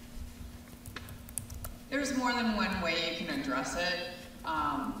 There's more than one way you can address it.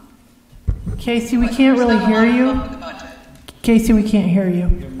 Casey, we can't really hear you. Casey, we can't hear you.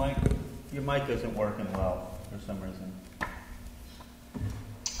 Your mic isn't working well for some reason.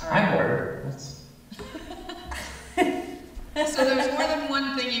 I heard. So there's more than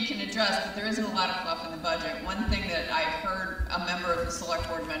one thing you can address, but there isn't a lot of fluff in the budget. One thing that I've heard a member of the select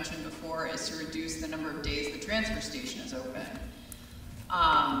board mention before is to reduce the number of days the transfer station is open.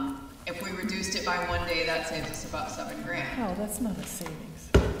 If we reduced it by 1 day, that saves us about $7,000. Oh, that's not a savings.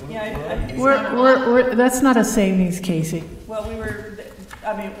 Yeah, That's not a savings, Casey. well,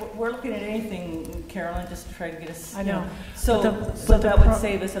 we're looking at anything, Carolyn, just to try to get us. I know. So that would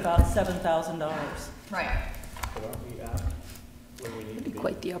save us about $7,000. Right. It'd be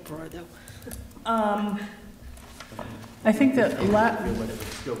quite the uproar, though. I think that, But if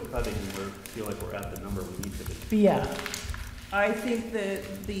it's still cutting, we feel like we're at the number we need to be. yeah. I think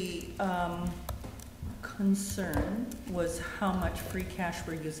that the concern was how much free cash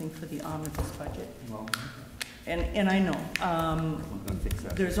we're using for the omnibus budget. Well, And I know, we're gonna fix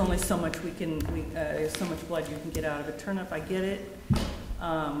that. there's only so much so much blood you can get out of a turnip, I get it.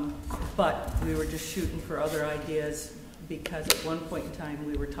 But we were just shooting for other ideas, because at one point in time,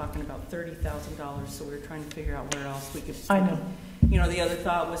 we were talking about $30,000, so we were trying to figure out where else we could. I know. The other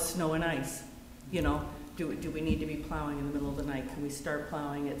thought was snow and ice, Do we need to be plowing in the middle of the night? Can we start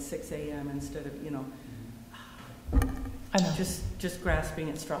plowing at 6 a.m. instead of, I know. just grasping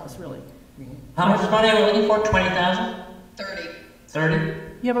at straws, really. How much money are we looking for? 20,000? 30. 30?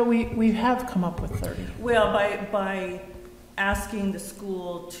 Yeah, but we have come up with 30. Well, by asking the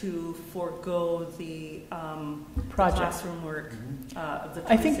school to forego the Project. classroom work of the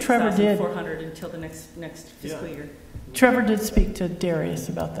I think Trevor did. $26,400 until the next fiscal year. Trevor did speak to Darius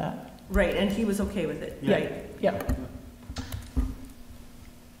about that. Right, and he was okay with it, Yeah. right? Yeah.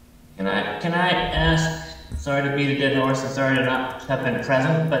 Can I ask, sorry to beat a dead horse and sorry to not have been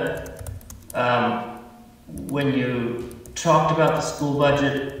present, but when you talked about the school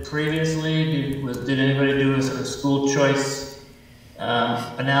budget previously, did anybody do a sort of school choice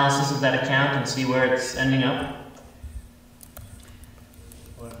analysis of that account and see where it's ending up?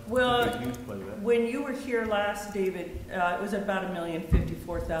 Well, when you were here last, David, it was about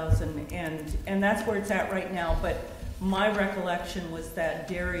 $1,054,000, and that's where it's at right now. But my recollection was that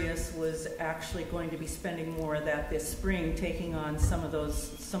Darius was actually going to be spending more of that this spring, taking on some of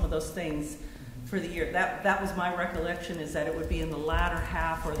those things for the year. That was my recollection, is that it would be in the latter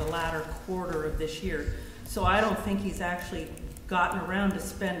half or the latter quarter of this year. So I don't think he's actually gotten around to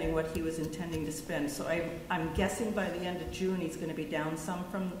spending what he was intending to spend. So I'm guessing by the end of June he's going to be down some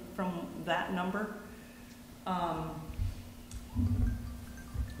from that number. But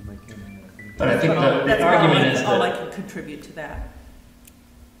I think the argument is all I that... can contribute to that.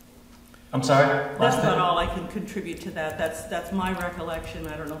 I'm sorry? That's not all I can contribute to that. That's my recollection.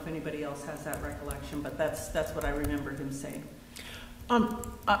 I don't know if anybody else has that recollection, but that's what I remember him saying.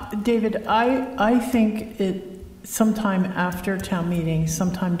 David, I think it sometime after town meeting,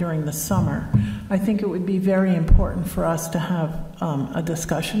 sometime during the summer, I think it would be very important for us to have a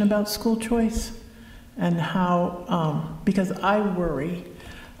discussion about school choice and how, because I worry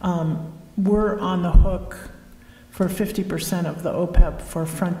we're on the hook for 50% of the OPEB for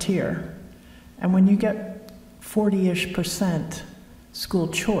Frontier. And when you get 40-ish% school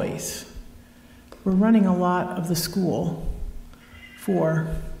choice, we're running a lot of the school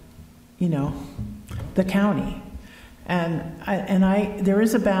for, the county. And there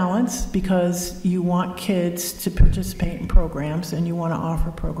is a balance, because you want kids to participate in programs and you want to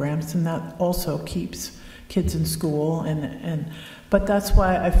offer programs, and that also keeps kids in school. But that's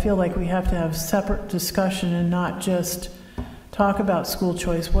why I feel like we have to have separate discussion and not just talk about school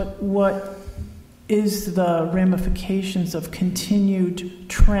choice. What is the ramifications of continued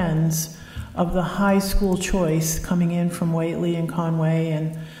trends of the high school choice coming in from Whately and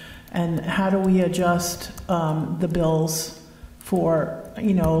Conway, and how do we adjust the bills for,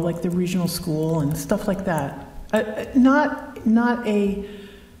 like the regional school and stuff like that? Not a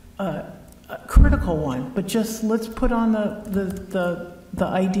critical one, but just let's put on the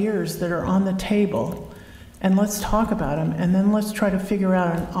ideas that are on the table, and let's talk about them, and then let's try to figure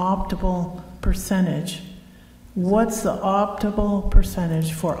out an optimal percentage. What's the optimal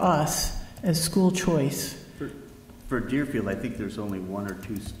percentage for us as school choice? For Deerfield, I think there's only 1 or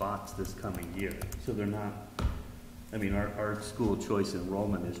 2 spots this coming year, so they're not. Our school choice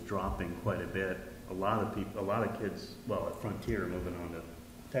enrollment is dropping quite a bit. A lot of kids, at Frontier, are moving on to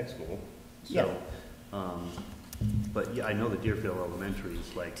tech school. So, but yeah, I know the Deerfield Elementary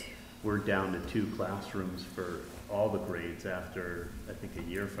is we're down to 2 classrooms for all the grades after, I think, a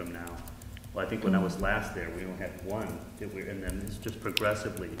year from now. Well, I think when I was last there, we only had 1, and then it's just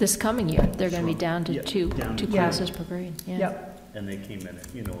progressively. This coming year, they're going to be down to two classes per grade. Yeah. Yep. And they came in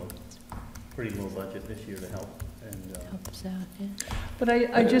at, a pretty low budget this year to help. And helps out, yeah. But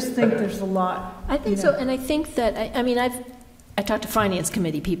I just think there's a lot. I think so, and I think that, I talked to finance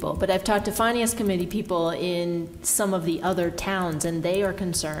committee people, but I've talked to finance committee people in some of the other towns, and they are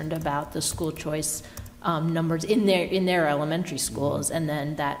concerned about the school choice numbers in their elementary schools, and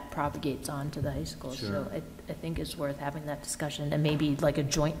then that propagates on to the high schools. Sure. So I think it's worth having that discussion, and maybe like a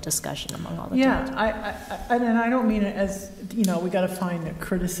joint discussion among all the towns. And I don't mean it as, we got to find a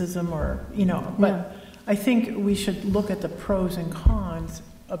criticism or, but I think we should look at the pros and cons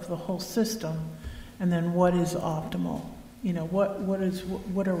of the whole system, and then what is optimal.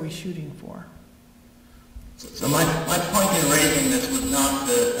 What are we shooting for? So my point in raising this was not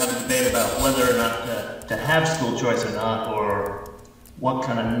to have a debate about whether or not to have school choice or not, or what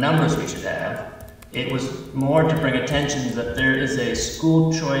kind of numbers we should have. It was more to bring attention that there is a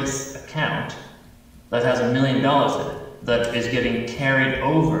school choice account that has $1 million in it that is getting carried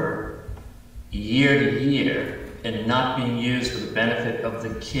over year to year and not being used for the benefit of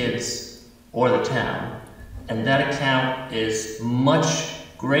the kids or the town. And that account is much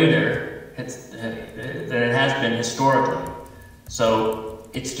greater than it has been historically. So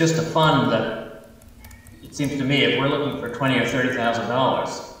it's just a fund that, it seems to me, if we're looking for $20,000 or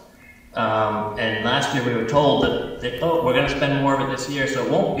 $30,000, and last year we were told that we're going to spend more of it this year, so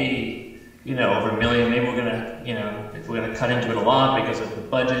it won't be, over $1 million. Maybe we're going to, if we're going to cut into it a lot because of the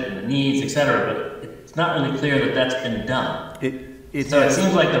budget and the needs, etc. But it's not really clear that that's been done. So it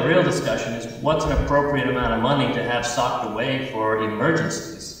seems like the real discussion is what's an appropriate amount of money to have socked away for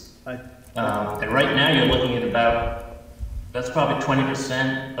emergencies. And right now you're looking at that's probably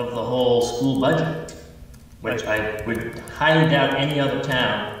 20% of the whole school budget, which I would highly doubt any other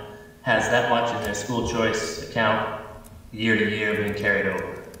town has that much in their school choice account year to year being carried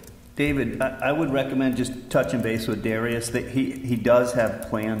over. David, I would recommend just touching base with Darius that he does have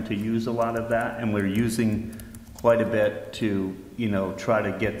planned to use a lot of that, and we're using quite a bit to try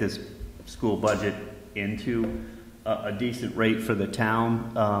to get this school budget into a decent rate for the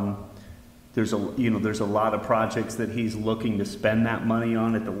town. There's a lot of projects that he's looking to spend that money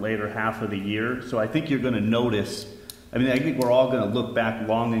on at the later half of the year. So I think you're going to notice. I think we're all going to look back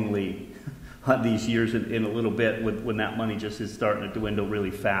longingly on these years in a little bit when that money just is starting to dwindle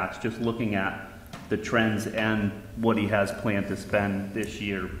really fast. Just looking at the trends and what he has planned to spend this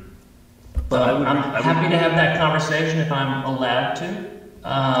year. But I'm happy to have that conversation if I'm allowed to.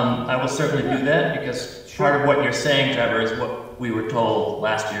 I will certainly do that because part of what you're saying, Trevor, is what we were told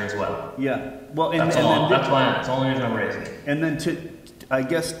last year as well. Yeah. Well, that's the only reason I'm raising it. And then I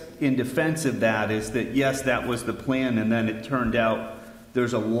guess in defense of that is that yes, that was the plan, and then it turned out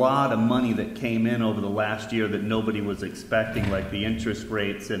there's a lot of money that came in over the last year that nobody was expecting, like the interest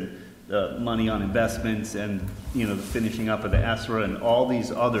rates and money on investments and the finishing up of the ESRA and all these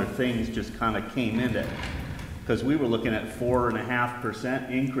other things just kind of came into it. Because we were looking at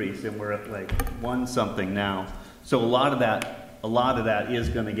 4.5% increase and we're at like 1 something now. So a lot of that is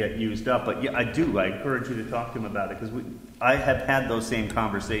going to get used up. But yeah, I encourage you to talk to him about it because I have had those same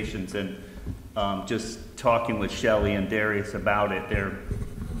conversations and just talking with Shelley and Darius about it.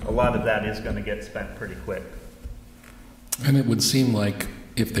 A lot of that is going to get spent pretty quick. And it would seem like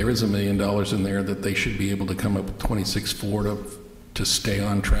if there is $1 million in there, that they should be able to come up with 26.4 to stay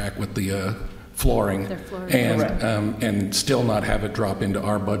on track with the flooring, and still not have it drop into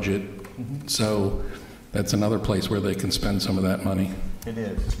our budget. Mm-hmm. So that's another place where they can spend some of that money. It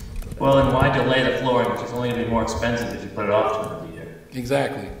is. Well, and why delay the flooring, which is only going to be more expensive if you put it off to another year?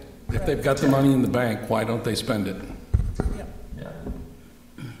 Exactly. If they've got the money in the bank, why don't they spend it? Yep. Yeah.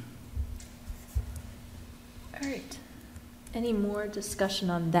 All right. Any more discussion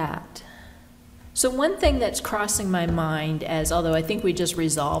on that? So one thing that's crossing my mind, although I think we just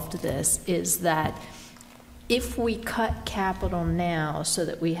resolved this, is that if we cut capital now so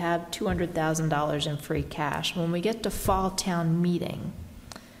that we have $200,000 in free cash, when we get to fall town meeting,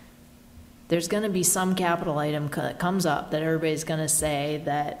 there's going to be some capital item that comes up that everybody's going to say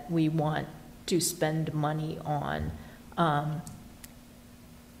that we want to spend money on. And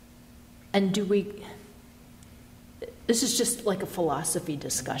this is just like a philosophy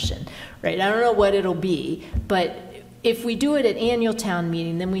discussion, right? I don't know what it'll be, but if we do it at annual town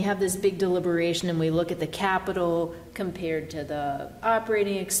meeting, then we have this big deliberation and we look at the capital compared to the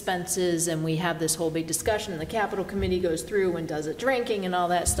operating expenses, and we have this whole big discussion, and the capital committee goes through and does its ranking and all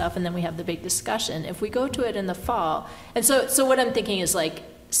that stuff, and then we have the big discussion. If we go to it in the fall, and so what I'm thinking is, like,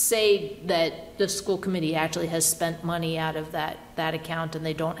 say that the school committee actually has spent money out of that account and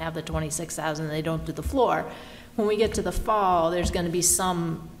they don't have the $26,000 and they don't do the floor. When we get to the fall, there's going to be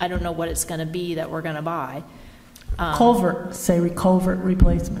some, I don't know what it's going to be that we're going to buy. Culvert, culvert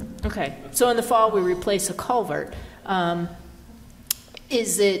replacement. Okay, so in the fall we replace a culvert.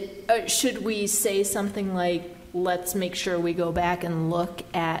 Should we say something like let's make sure we go back and look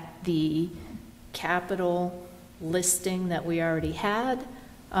at the capital listing that we already had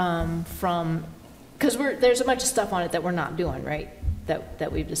because there's a bunch of stuff on it that we're not doing, right?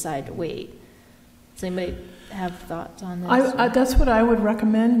 That we've decided to wait. Does anybody have thoughts on this? That's what I would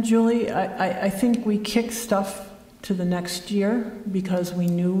recommend, Julie. I think we kick stuff to the next year because we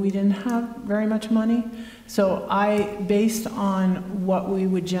knew we didn't have very much money. So based on what we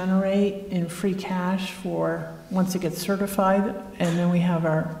would generate in free cash for once it gets certified, and then we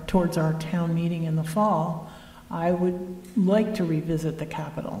have towards our town meeting in the fall, I would like to revisit the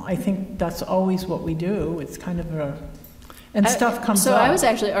capital. I think that's always what we do. It's kind of and stuff comes up. So I was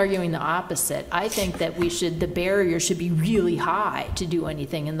actually arguing the opposite. I think that the barrier should be really high to do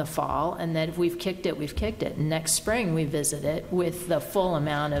anything in the fall, and that if we've kicked it, we've kicked it. And next spring we visit it with the full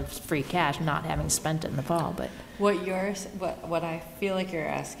amount of free cash, not having spent it in the fall. But what I feel like you're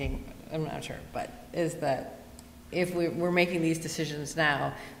asking, I'm not sure, but is that if we're making these decisions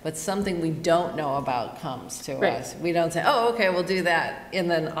now, but something we don't know about comes to us, we don't say, oh, okay, we'll do that, and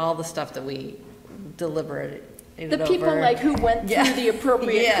then all the stuff that we deliberate. The people who went through the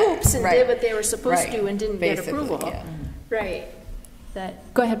appropriate hoops and did what they were supposed to and didn't get approval. Yeah. Right.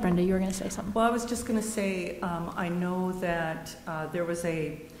 Go ahead, Brenda, you were going to say something. Well, I was just going to say, I know that there was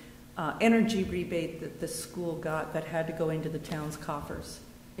a energy rebate that the school got that had to go into the town's coffers,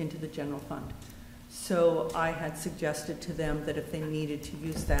 into the general fund. So I had suggested to them that if they needed to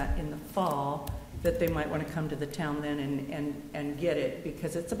use that in the fall, that they might want to come to the town then and get it,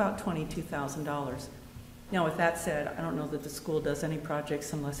 because it's about $22,000. Now, with that said, I don't know that the school does any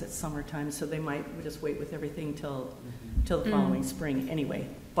projects unless it's summertime, so they might just wait with everything till the following spring anyway.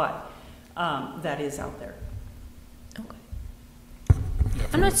 But that is out there. Okay.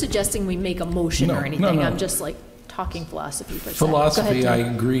 I'm not suggesting we make a motion or anything. No. I'm just like talking philosophy for a second. Philosophy, I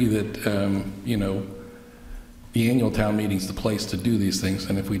agree that, the annual town meeting's the place to do these things,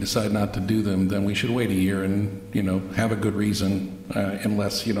 and if we decide not to do them, then we should wait a year and, have a good reason,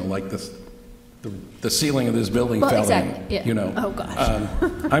 unless, like this. The ceiling of this building fell in. Yeah. Oh gosh.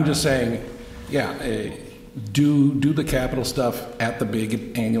 I'm just saying, do the capital stuff at the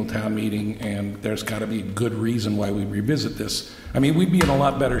big annual town meeting, and there's got to be a good reason why we revisit this. I mean, we'd be in a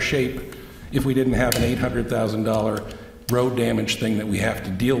lot better shape if we didn't have an $800,000 road damage thing that we have to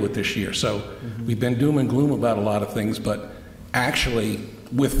deal with this year. So we've been doom and gloom about a lot of things, but actually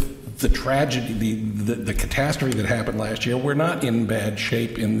with the tragedy, the catastrophe that happened last year, we're not in bad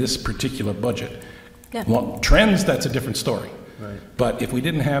shape in this particular budget. Yeah. Well, trends, that's a different story. Right. But if we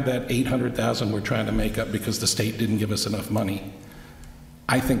didn't have that $800,000 we're trying to make up because the state didn't give us enough money,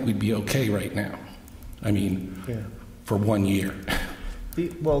 I think we'd be okay right now. I mean, for 1 year. I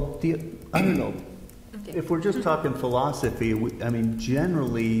don't know. If we're just talking philosophy,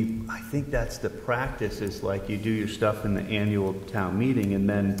 generally, I think that's the practice, is like you do your stuff in the annual town meeting, and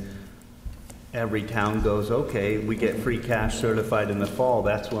then every town goes, okay, we get free cash certified in the fall.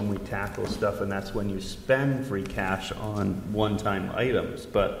 That's when we tackle stuff, and that's when you spend free cash on one-time items.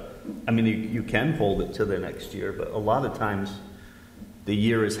 But, you can hold it to the next year, but a lot of times the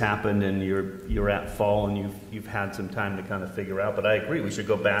year has happened and you're at fall and you've had some time to kind of figure out. But I agree, we should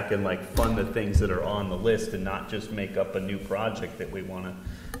go back and fund the things that are on the list and not just make up a new project that we want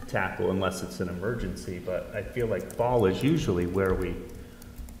to tackle unless it's an emergency. But I feel like fall is usually where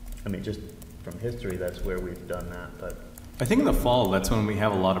just from history, that's where we've done that. But I think in the fall, that's when we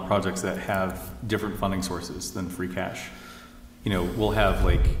have a lot of projects that have different funding sources than free cash. We'll have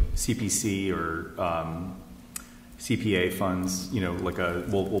CPC or CPA funds,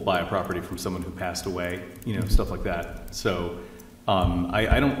 we'll buy a property from someone who passed away, stuff like that. So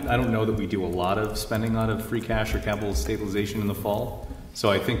I don't know that we do a lot of spending out of free cash or capital stabilization in the fall. So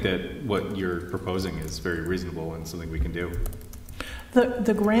I think that what you're proposing is very reasonable and something we can do.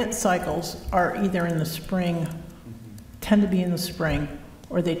 The grant cycles are either in the spring, tend to be in the spring,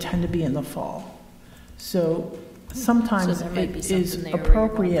 or they tend to be in the fall. So sometimes it is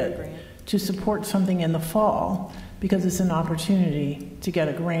appropriate to support something in the fall because it's an opportunity to get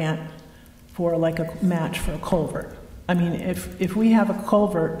a grant for a match for a culvert. If we have a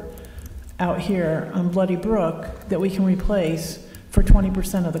culvert out here on Bloody Brook that we can replace for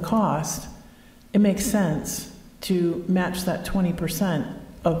 20% of the cost, it makes sense to match that 20%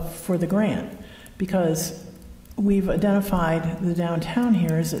 for the grant, because we've identified the downtown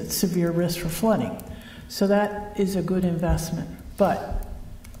here as at severe risk for flooding. So that is a good investment. But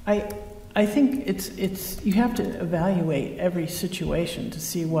I think it's you have to evaluate every situation to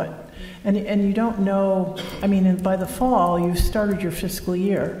see what, and you don't know. By the fall, you've started your fiscal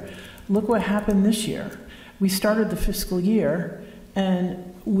year. Look what happened this year. We started the fiscal year,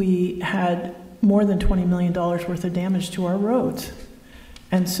 and we had more than $20 million worth of damage to our roads.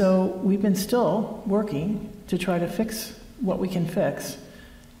 And so we've been still working to try to fix what we can fix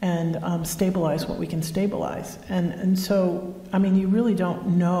and stabilize what we can stabilize. And so, I mean, you really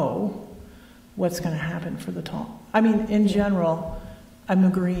don't know what's going to happen for the town. I mean, in general, I'm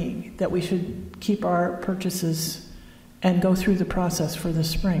agreeing that we should keep our purchases and go through the process for the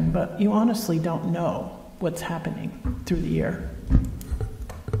spring, but you honestly don't know what's happening through the year.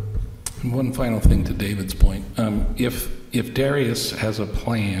 And one final thing to David's point. If Darius has a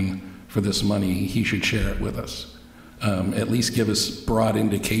plan for this money, he should share it with us. At least give us broad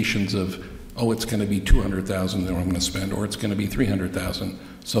indications of, oh, it's going to be $200,000 that I'm going to spend, or it's going to be $300,000.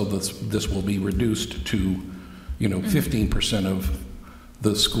 So this will be reduced to, 15% of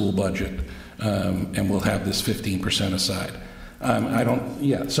the school budget, and we'll have this 15% aside. I don't.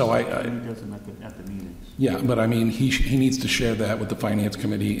 Yeah. So I. He does them at the meetings. Yeah, but I mean, he needs to share that with the finance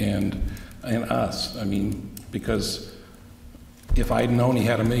committee and us. I mean, because if I'd known he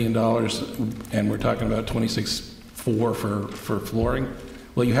had $1 million and we're talking about 26.4 for flooring,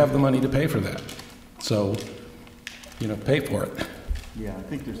 well, you have the money to pay for that. So, pay for it. Yeah, I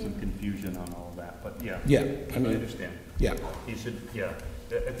think there's some confusion on all of that, but yeah. Yeah, I understand. Yeah. He should. Yeah.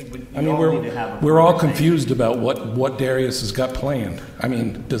 I think we're all confused about what Darius has got planned. I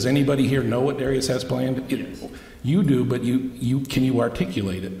mean, does anybody here know what Darius has planned? Yes. You do, but can you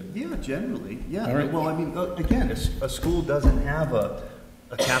articulate it? Yeah, generally. Yeah. All right. Well, I mean, again, a school doesn't have a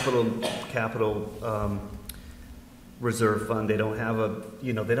capital reserve fund. They don't have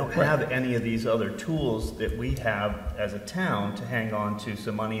they don't have any of these other tools that we have as a town to hang on to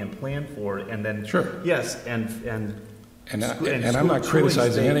some money and plan for it, and then sure. Yes, and I'm not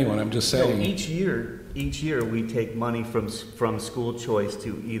criticizing anyone. I'm just saying. No, each year we take money from school choice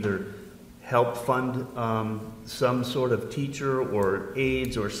to either help fund some sort of teacher or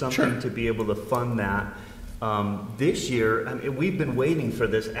aides or something to be able to fund that. This year, I mean, we've been waiting for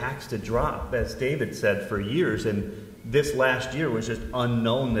this axe to drop, as David said, for years, and this last year was just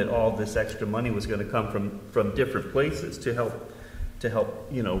unknown that all this extra money was going to come from different places to help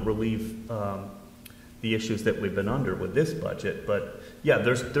relieve the issues that we've been under with this budget. But yeah,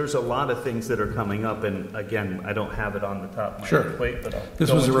 there's a lot of things that are coming up, and again, I don't have it on the top of my plate, but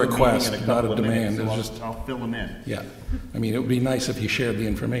this was a request, not a demand. I'll fill them in. Yeah, I mean, it would be nice if you shared the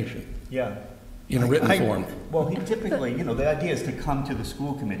information. Yeah. In a written form. Well, he typically, the idea is to come to the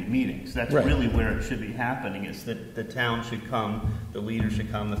school committee meetings. That's really where it should be happening, is that the town should come, the leaders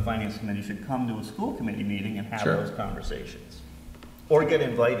should come, the finance committee should come to a school committee meeting and have those conversations. Or get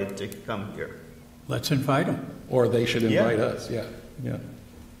invited to come here. Let's invite them. Or they should invite us, yeah.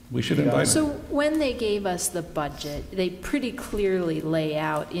 We should invite them. So when they gave us the budget, they pretty clearly lay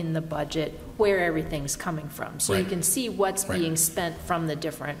out in the budget where everything's coming from. So you can see what's being spent from the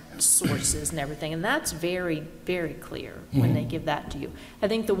different sources and everything. And that's very, very clear when they give that to you. I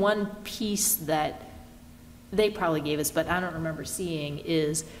think the one piece that they probably gave us, but I don't remember seeing,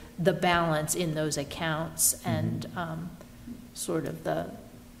 is the balance in those accounts and sort of the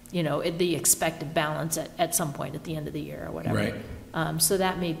expected balance at some point at the end of the year or whatever. Right. So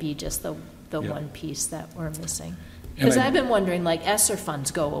that may be just the one piece that we're missing. Because I've been wondering, like, ESSER funds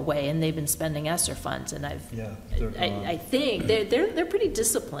go away, and they've been spending ESSER funds, and I think they're pretty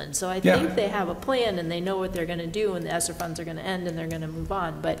disciplined. So I think they have a plan, and they know what they're going to do, and the ESSER funds are going to end, and they're going to move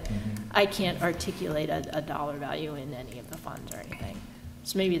on. But I can't articulate a dollar value in any of the funds or anything.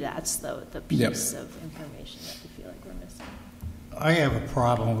 So maybe that's the piece of information that we feel like we're missing. I have a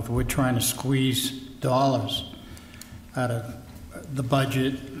problem with we're trying to squeeze dollars out of the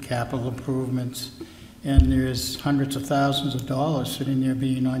budget, capital improvements, and there's hundreds of thousands of dollars sitting there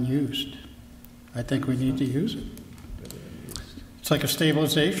being unused. I think we need to use it. It's like a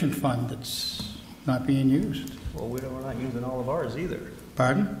stabilization fund that's not being used. Well, we're not using all of ours either.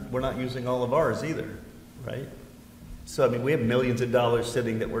 Pardon? We're not using all of ours either, right? So, I mean, we have millions of dollars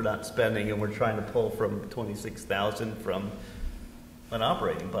sitting that we're not spending, and we're trying to pull from $26,000 from an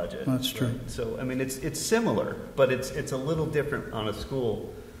operating budget. That's true. Right? So, I mean, it's similar, but it's a little different on a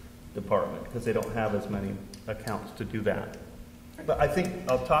school department because they don't have as many accounts to do that. But I think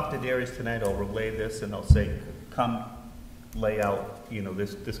I'll talk to Darius tonight. I'll relay this and I'll say, come lay out,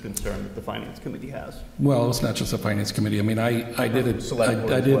 this concern that the finance committee has. Well, it's not just the finance committee. I mean, I did it.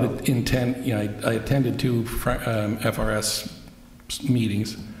 I attended two FRS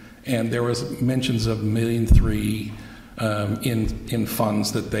meetings, and there was mentions of $1.3 million in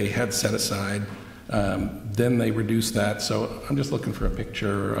funds that they had set aside. Then they reduced that. So I'm just looking for a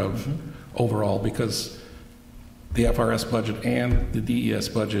picture of overall, because the FRS budget and the DES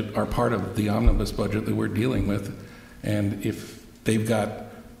budget are part of the omnibus budget that we're dealing with. And if they've got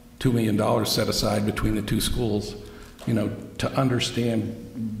 $2 million set aside between the two schools, you know, to understand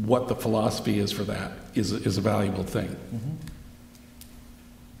what the philosophy is for that is a valuable thing. Mm-hmm.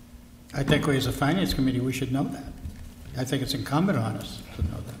 I think we as a finance committee, we should know that. I think it's incumbent on us to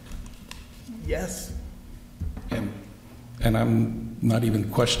know that. Yes. And I'm not even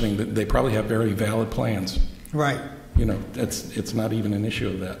questioning that they probably have very valid plans. Right. You know, it's not even an issue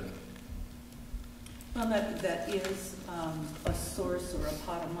of that. Well, that is a source or a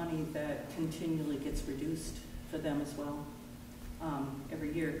pot of money that continually gets reduced for them as well.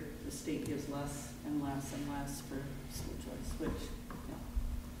 Every year, the state gives less and less and less for school choice, which, you know,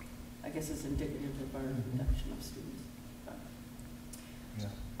 I guess is indicative of our reduction of students. But, Yeah.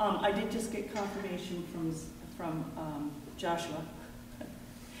 I did just get confirmation from Joshua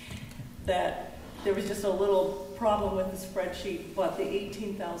that there was just a little problem with the spreadsheet, but the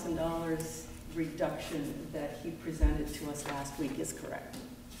 $18,000 reduction that he presented to us last week is correct.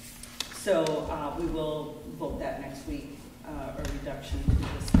 So we will vote that next week, a reduction to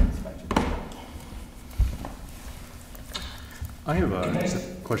this next budget. I have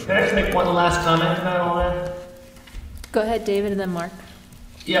a question. Can I just make one last comment about all that? Go ahead, David, and then Mark.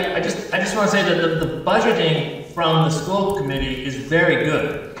 Yeah, I just want to say that the budgeting from the school committee is very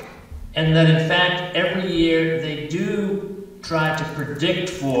good. And that in fact, every year they do try to predict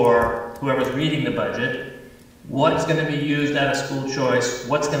for whoever's reading the budget what's going to be used out of school choice,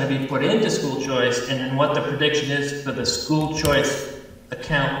 what's going to be put into school choice, and then what the prediction is for the school choice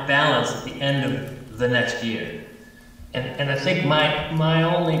account balance at the end of the next year. And I think my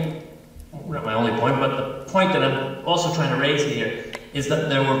only, not my only point, but the point that I'm also trying to raise here is that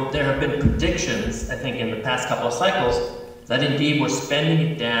there have been predictions, I think, in the past couple of cycles that indeed we're spending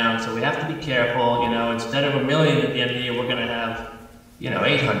it down, so we have to be careful. You know, instead of $1 million at the end of the year, we're going to have, you know,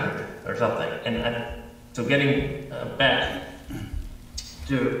 800 or something. And so getting back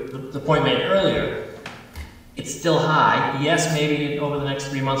to the point made earlier, it's still high. Yes, maybe over the next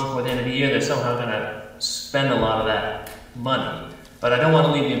 3 months before the end of the year, they're somehow going to spend a lot of that money. But I don't want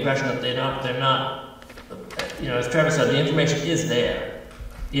to leave the impression that they're not, you know, as Trevor said, the information is there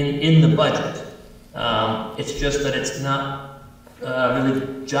in the budget. It's just that it's not really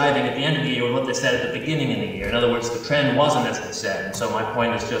jiving at the end of the year with what they said at the beginning of the year. In other words, the trend wasn't as they said. And so my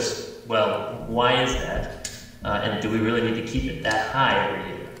point is just, well, why is that? And do we really need to keep it that high every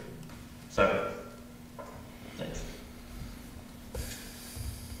year? So, thanks.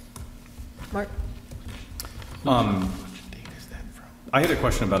 Mark? I had a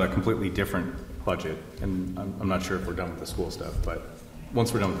question about a completely different budget, and I'm not sure if we're done with the school stuff, but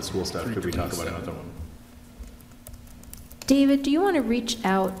once we're done with the school stuff, could we talk about another one? David, do you want to reach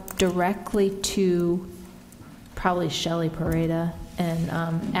out directly to probably Shelley Pareda and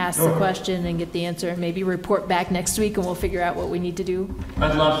ask the question and get the answer and maybe report back next week and we'll figure out what we need to do?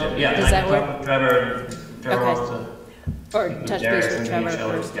 I'd love to, yeah. Does that work? Trevor wants to. Or touch base with Trevor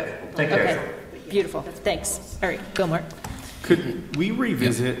first. Yeah. Take care. Okay, beautiful, thanks. All right, go Mark. Could we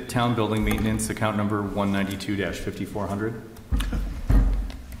revisit town building maintenance account number 192-5400?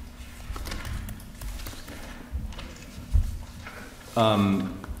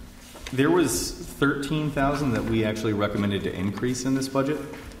 There was 13,000 that we actually recommended to increase in this budget.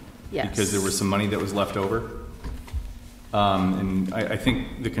 Yes. Because there was some money that was left over. And I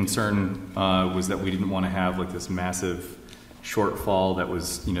think the concern was that we didn't want to have like this massive shortfall that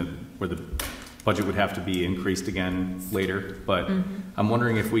was, you know, where the budget would have to be increased again later. But I'm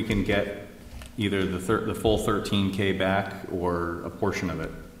wondering if we can get either the full 13K back or a portion of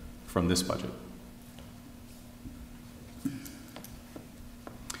it from this budget.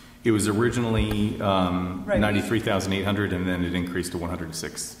 It was originally 93,800, and then it increased to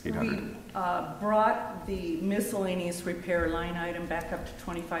 106,800. We brought the miscellaneous repair line item back up to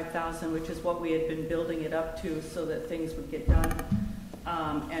 25,000, which is what we had been building it up to so that things would get done.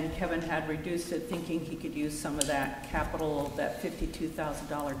 And Kevin had reduced it, thinking he could use some of that capital, that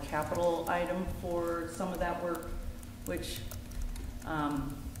 $52,000 capital item for some of that work, which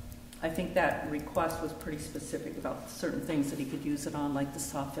I think that request was pretty specific about certain things that he could use it on, like the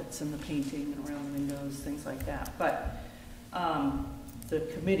soffits and the painting and around the windows, things like that. But the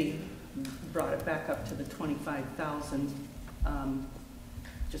committee brought it back up to the 25,000,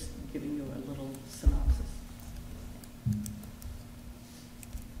 just giving you a little synopsis.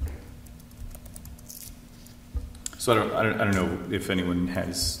 So I don't know if anyone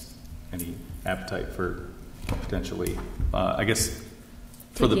has any appetite for potentially, I guess.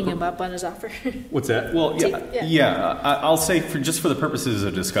 Taking him up on his offer. What's that? Well, yeah. I'll say just for the purposes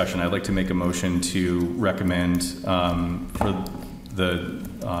of discussion, I'd like to make a motion to recommend for the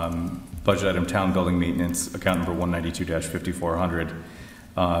budget item town building maintenance account number 192-5400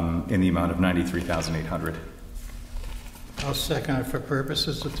 in the amount of $93,800. I'll second it for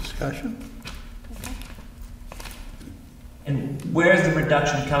purposes of discussion. And where's the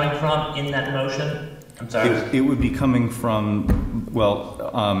reduction coming from in that motion? I'm sorry. It would be coming from,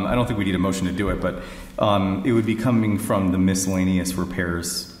 well, I don't think we need a motion to do it, but it would be coming from the miscellaneous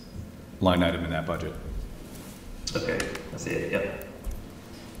repairs line item in that budget. Okay, I see it, yep.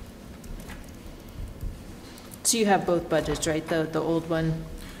 So you have both budgets, right? The old one?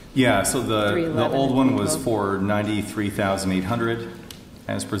 Yeah, so the old one was 311 for $93,800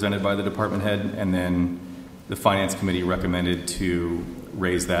 as presented by the department head, and then the finance committee recommended to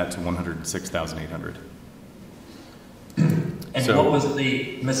raise that to $106,800. And so, what was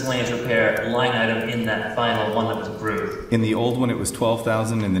the miscellaneous repair line item in that final one that was approved? In the old one, it was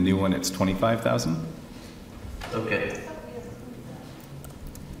 $12,000. In the new one, it's $25,000. Okay.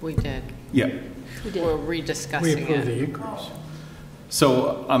 We did. Yeah. We did. We're rediscussing We approved it. the increase.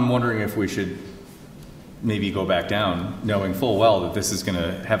 So I'm wondering if we should maybe go back down, knowing full well that this is going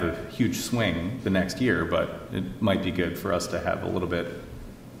to have a huge swing the next year, but it might be good for us to have a little bit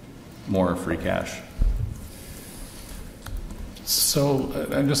more free cash. So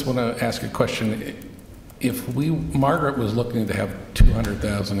I just want to ask a question. If Margaret was looking to have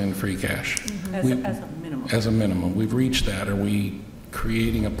 200,000 in free cash, As a minimum. as a minimum, we've reached that. Are we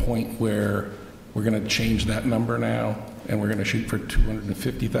creating a point where we're going to change that number now and we're going to shoot for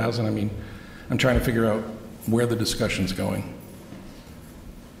 250,000? I mean, I'm trying to figure out where the discussion's going.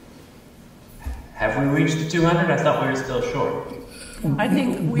 Have we reached the 200? I thought we were still short. I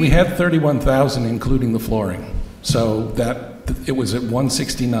think We had 31,000 including the flooring. So that it was at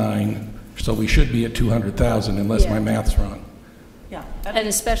 169, so we should be at 200,000 unless my math's wrong. yeah. And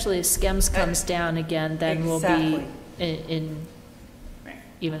especially if SCEMS comes down again, then we'll be in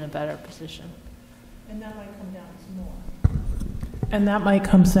even a better position. And that might come down some more. And that might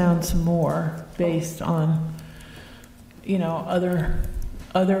come down some more based on,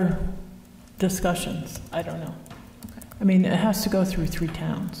 other discussions. I don't know. Okay. I mean, it has to go through 3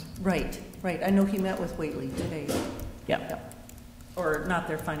 towns. Right. I know he met with Whately today. Yeah. Or not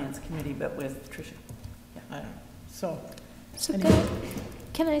their finance committee, but with Tricia. Yeah, I don't know. So, So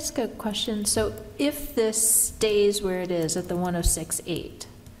can I ask a question? So if this stays where it is at the 106.8,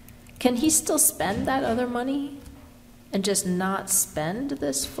 can he still spend that other money and just not spend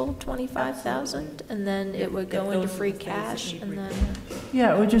this full 25,000, and then it would go into free cash, and then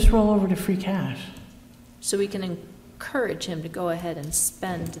yeah, it would just roll over to free cash. so we can encourage him to go ahead and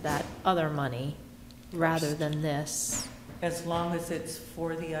spend that other money rather than this As long as it's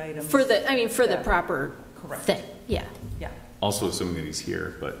for the items. for the Yeah. proper Correct. thing. Yeah. Yeah. Also assuming that he's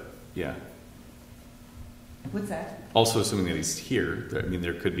here, but yeah. What's that? Also assuming that he's here, I mean,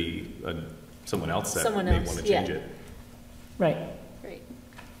 there could be someone else that Someone may else, want to yeah. change it. Right. Great.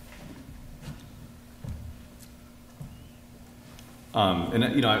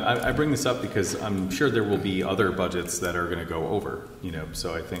 And I bring this up because I'm sure there will be other budgets that are going to go over,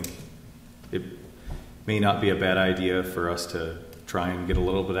 so I think it may not be a bad idea for us to try and get a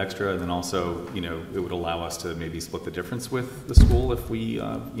little bit extra, and then also, it would allow us to maybe split the difference with the school if we,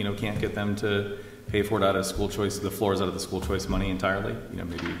 can't get them to pay for it out of school choice, the floors out of the school choice money entirely,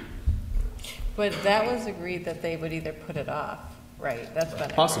 maybe. But that was agreed that they would either put it off, right? That's been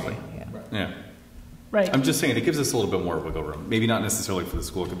Possibly. agreed, yeah. Yeah. Right. I'm just saying it gives us a little bit more wiggle room. Maybe not necessarily for the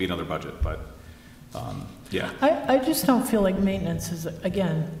school. It could be another budget, but yeah. I just don't feel like maintenance is,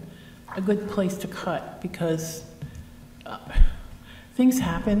 again, a good place to cut because things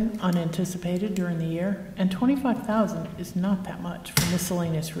happen unanticipated during the year, and 25,000 is not that much for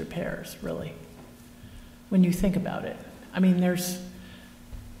miscellaneous repairs, really, when you think about it. I mean, we're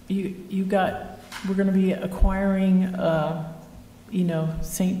going to be acquiring,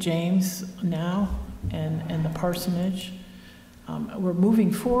 St. James now and the parsonage. We're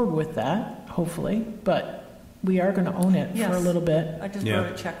moving forward with that, hopefully, but we are going to own it for a little bit. I just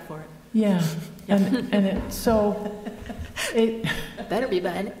wrote a check for it. Yeah, and it Better be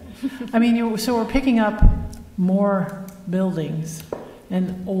buying it. I mean, so we're picking up more buildings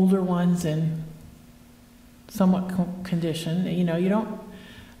and older ones in somewhat condition. You don't.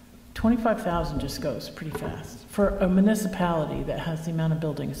 25,000 just goes pretty fast for a municipality that has the amount of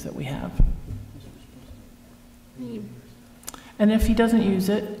buildings that we have. And if he doesn't use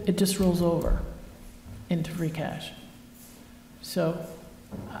it, it just rolls over into free cash. So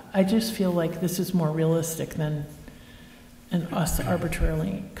I just feel like this is more realistic than us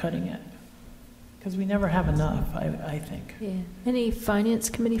arbitrarily cutting it. Because we never have enough, I think. Yeah. Any finance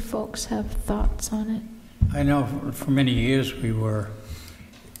committee folks have thoughts on it? I know for many years we were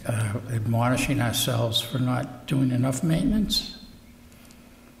admonishing ourselves for not doing enough maintenance.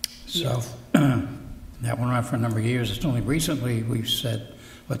 So that went on for a number of years. It's only recently we've said,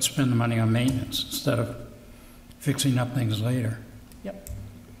 let's spend the money on maintenance instead of fixing up things later. Yep.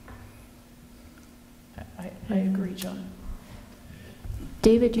 I agree, John.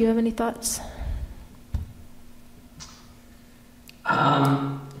 David, do you have any thoughts?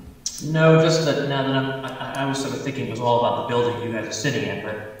 No, just that now that I was sort of thinking it was all about the building you guys are sitting in,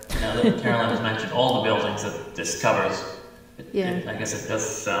 but now that Carolyn has mentioned all the buildings that this covers, I guess it does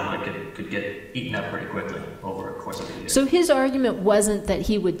sound like it could get eaten up pretty quickly over a course of a year. So his argument wasn't that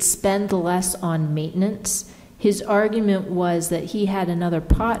he would spend less on maintenance. His argument was that he had another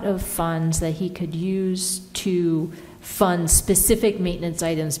pot of funds that he could use to fund specific maintenance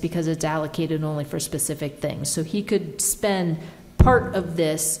items because it's allocated only for specific things. So he could spend part of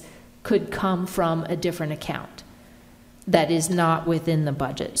this could come from a different account that is not within the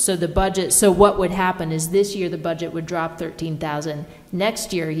budget. So the budget, so what would happen is this year the budget would drop 13,000.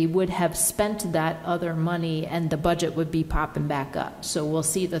 Next year he would have spent that other money and the budget would be popping back up. So we'll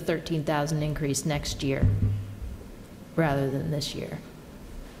see the 13,000 increase next year rather than this year.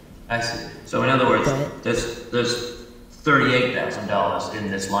 I see. So in other words, there's $38,000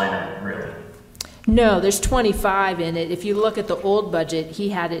 in this line item, really. No, there's 25 in it. If you look at the old budget, he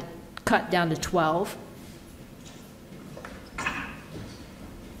had it cut down to 12.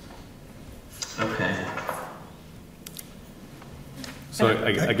 Okay. So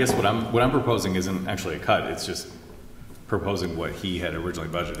I guess what I'm proposing isn't actually a cut. It's just proposing what he had originally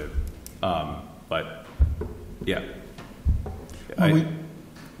budgeted. But yeah. Well,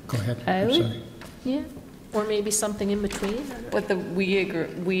 go ahead. I'm sorry. Yeah. Or maybe something in between. But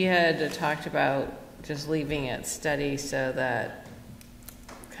we had talked about just leaving it steady so that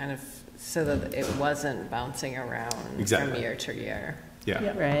it wasn't bouncing around from year to year.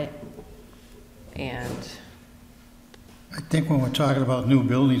 Yeah. Right. And I think when we're talking about new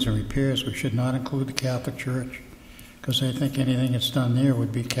buildings and repairs, we should not include the Catholic Church, because I think anything that's done there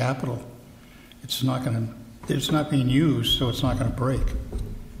would be capital. It's not being used, so it's not going to break.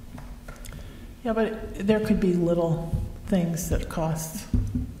 Yeah, but there could be little things that cost,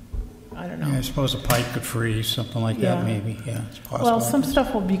 I don't know. Yeah, I suppose a pipe could freeze, something like that, maybe. Yeah, it's possible. Well, some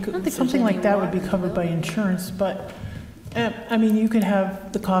stuff will be, something like that would be covered by insurance, but, I mean, you could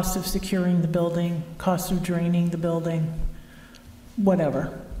have the cost of securing the building, cost of draining the building,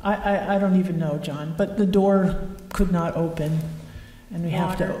 whatever. I don't even know, John, but the door could not open, and we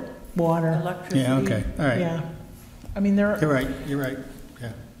have to, water. Electricity. Yeah, okay, all right. Yeah. I mean, there are. You're right,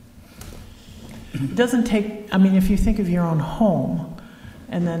 yeah. It doesn't take, I mean, if you think of your own home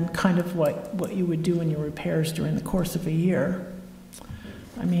and then kind of what you would do in your repairs during the course of a year,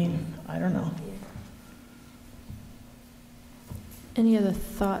 I mean, I don't know. Any other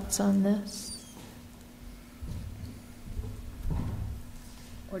thoughts on this?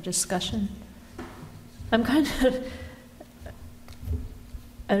 Or discussion? I'm kind of,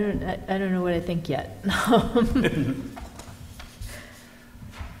 I don't know what I think yet.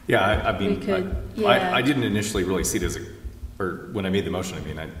 Yeah, I mean, I didn't initially really see it as or when I made the motion, I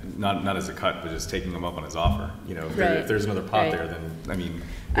mean, not as a cut, but just taking him up on his offer. You know, if there's another pot there, then, I mean.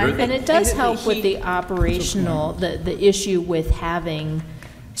 And it does help with the operational, the issue with having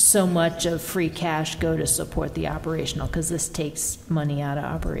so much of free cash go to support the operational, because this takes money out of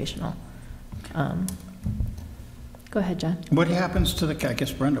operational. Go ahead, John. What happens to I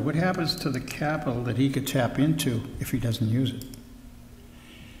guess, Brenda, what happens to the capital that he could tap into if he doesn't use it?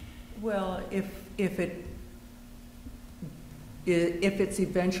 Well, if it's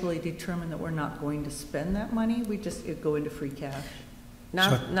eventually determined that we're not going to spend that money, it'd go into free cash.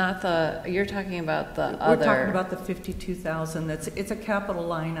 You're talking about the other. We're talking about the 52,000. It's a capital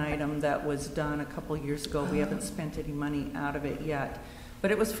line item that was done a couple years ago. We haven't spent any money out of it yet, but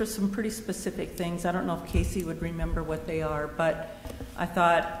it was for some pretty specific things. I don't know if Casey would remember what they are, but I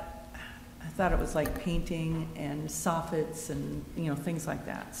thought it was like painting and soffits and things like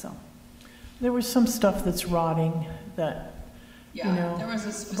that. So there was some stuff that's rotting that. Yeah, there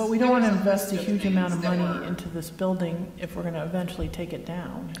was but we don't want to invest a huge amount of money into this building if we're going to eventually take it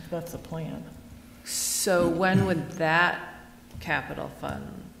down, if that's the plan. So when would that capital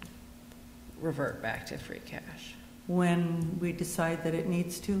fund revert back to free cash? When we decide that it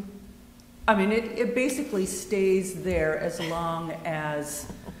needs to. I mean, it basically stays there as long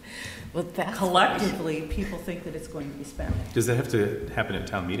as collectively people think that it's going to be spent. Does that have to happen at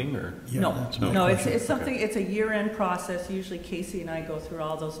town meeting or? No, it's something, it's a year-end process. Usually Casey and I go through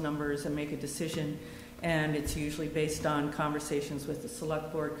all those numbers and make a decision, and it's usually based on conversations with the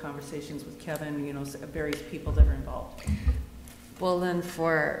select board, conversations with Kevin, various people that are involved. Well, then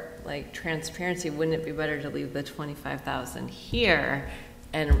for transparency, wouldn't it be better to leave the 25,000 here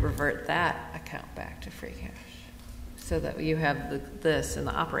and revert that account back to free cash, so that you have this in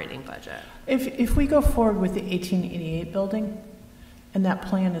the operating budget. If we go forward with the 1888 building, and that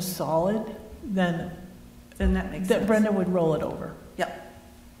plan is solid, then that makes sense. Brenda would roll it over. Yep.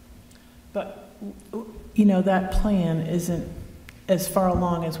 But, that plan isn't as far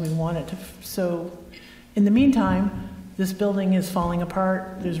along as we want it to. So, in the meantime, this building is falling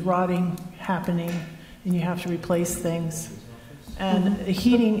apart, there's rotting happening, and you have to replace things. And the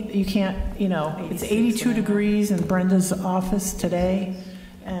heating, you can't, it's 82 degrees in Brenda's office today.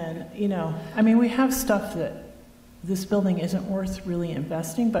 And, we have stuff that this building isn't worth really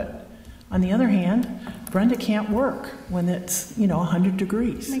investing, but on the other hand, Brenda can't work when it's, 100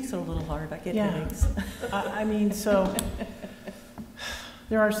 degrees. It makes it a little hard. I get Yeah. headaches. So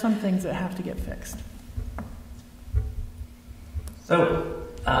there are some things that have to get fixed. So,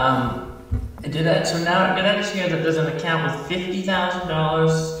 now did I just hear that there's an account with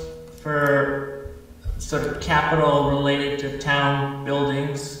 $50,000 for sort of capital related to town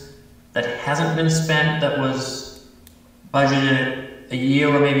buildings that hasn't been spent, that was budgeted a year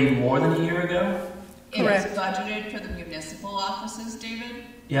or maybe more than a year ago? It was budgeted for the municipal offices, David.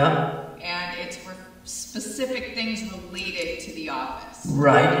 Yeah. And it's for specific things related to the office.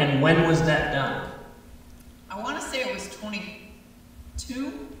 Right, and when was that done? I want to say it was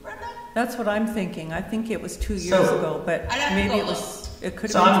 22, Brenda? That's what I'm thinking. I think it was 2 years ago, but maybe it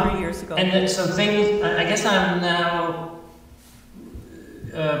could have been 3 years ago. And then, I guess I'm now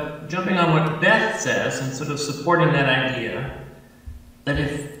jumping on what Beth says and sort of supporting that idea that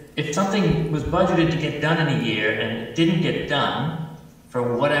if something was budgeted to get done in a year and it didn't get done for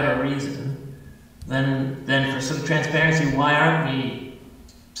whatever reason, then for sort of transparency, why aren't we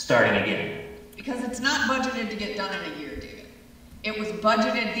starting again? Because it's not budgeted to get done in a year, David. It was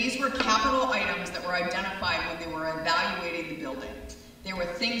budgeted, these were capital items that were identified when they were evaluating the building. They were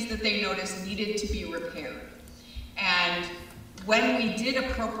things that they noticed needed to be repaired. And when we did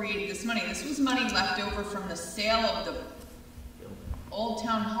appropriate this money, this was money left over from the sale of the Old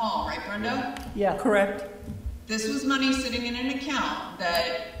Town Hall, right, Brenda? Yeah. Correct. This was money sitting in an account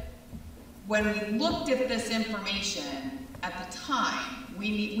that when we looked at this information at the time, we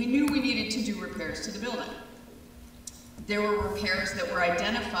knew we needed to do repairs to the building. There were repairs that were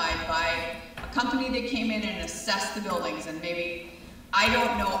identified by a company that came in and assessed the buildings, and maybe, I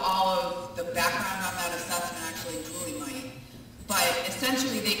don't know all of the background on that assessment, actually Julie might, but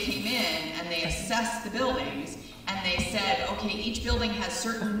essentially they came in and they assessed the buildings, and they said, okay, each building has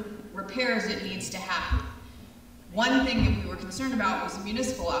certain repairs it needs to have. One thing that we were concerned about was the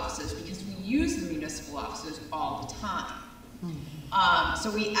municipal offices, because we use the municipal offices all the time. So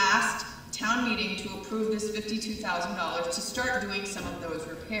we asked town meeting to approve this $52,000 to start doing some of those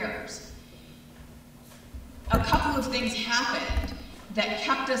repairs. A couple of things happened that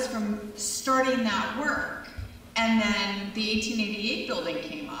kept us from starting that work, and then the 1888 building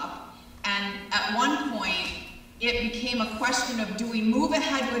came up, and at one point it became a question of, do we move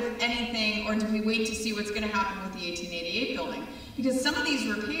ahead with anything, or do we wait to see what's going to happen with the 1888 building? Because some of these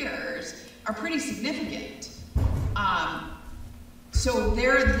repairs are pretty significant. So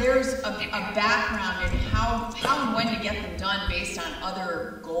there's a background in how and when to get them done based on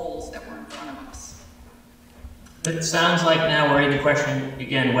other goals that were in front of us. It sounds like now we're even questioning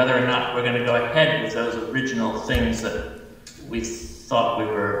again whether or not we're going to go ahead with those original things that we thought we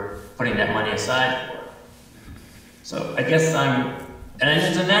were putting that money aside for. So I guess and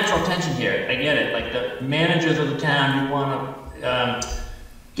there's a natural tension here. I get it. Like the managers of the town, you want to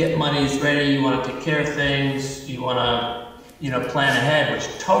get monies ready, you want to take care of things, you want to plan ahead, which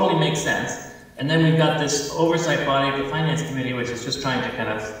totally makes sense. And then we've got this oversight body, the finance committee, which is just trying to kind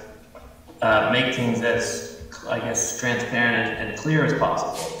of make things as, I guess, transparent and clear as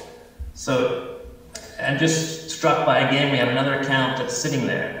possible. So I'm just struck by, again, we have another account that's sitting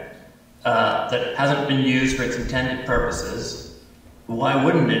there that hasn't been used for its intended purposes. Why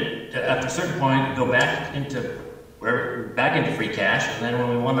wouldn't it, after a certain point, go back into free cash, and then when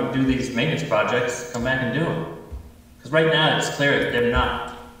we want to do these maintenance projects, come back and do them? Because right now it's clear that they're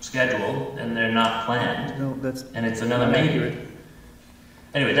not scheduled and they're not planned. No, and it's another maybe.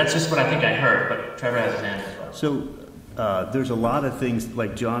 Anyway, that's just what I think I heard, but Trevor has an answer as well. So there's a lot of things,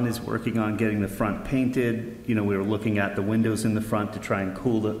 like John is working on getting the front painted. We were looking at the windows in the front to try and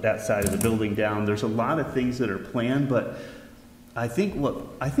cool that side of the building down. There's a lot of things that are planned, but I think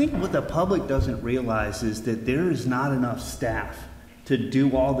what the public doesn't realize is that there is not enough staff to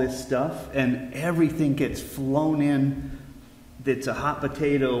do all this stuff, and everything gets flown in that's a hot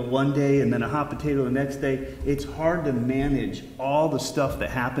potato one day and then a hot potato the next day. It's hard to manage all the stuff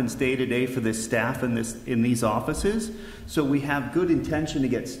that happens day to day for this staff in these offices. So we have good intention to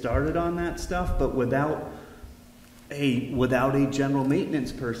get started on that stuff, but without a general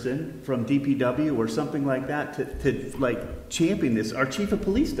maintenance person from DPW or something like that to like champion this. Our chief of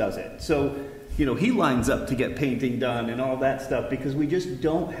police does it. So, you know, he lines up to get painting done and all that stuff because we just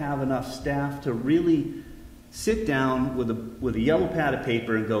don't have enough staff to really sit down with a yellow pad of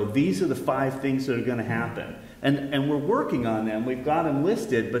paper and go, these are the 5 things that are going to happen. And we're working on them. We've got them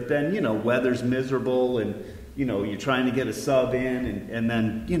listed, but then, you know, weather's miserable and, you know, you're trying to get a sub in and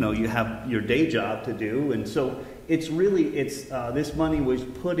then, you know, you have your day job to do. And so it's this money was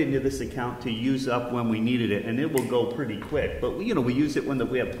put into this account to use up when we needed it, and it will go pretty quick. But, you know, we use it when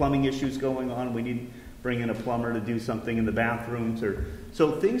we have plumbing issues going on. We need to bring in a plumber to do something in the bathrooms.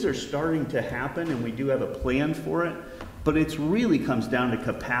 So things are starting to happen, and we do have a plan for it. But it really comes down to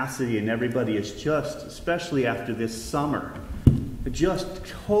capacity, and everybody is just, especially after this summer, just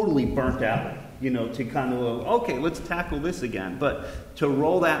totally burnt out. You know, to kind of, okay, let's tackle this again. But to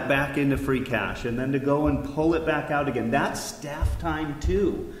roll that back into free cash and then to go and pull it back out again, that's staff time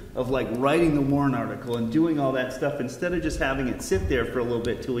too, of like writing the warrant article and doing all that stuff instead of just having it sit there for a little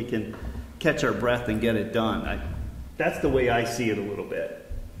bit till we can catch our breath and get it done. That's the way I see it a little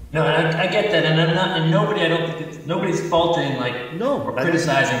bit. No, I get that, and I'm not, and nobody, I don't think nobody's faulting, like, no, or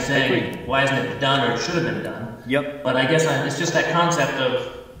criticizing, saying, why isn't it done or it should have been done. Yep. But I guess it's just that concept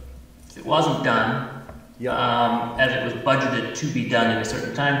of, if it wasn't done, as it was budgeted to be done in a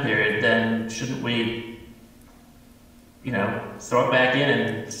certain time period, then shouldn't we, you know, throw it back in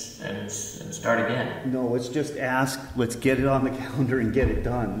and start again? No, let's just ask. Let's get it on the calendar and get it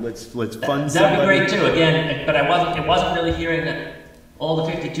done. Let's fund somebody. That'd be great too. Again, but it wasn't really hearing that all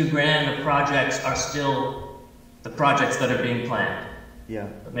the 52 grand of projects are still the projects that are being planned. Yeah.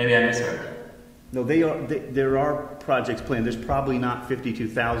 But maybe I misheard that. No, there are projects planned. There's probably not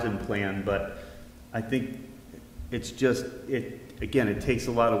 52,000 planned, but I think it's just, again, it takes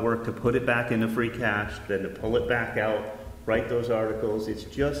a lot of work to put it back into free cash, then to pull it back out, write those articles. It's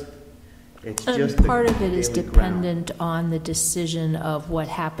just part of it is dependent on the decision of what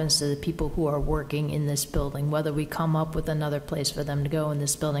happens to the people who are working in this building, whether we come up with another place for them to go and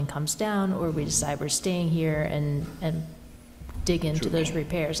this building comes down, or we decide we're staying here and dig into those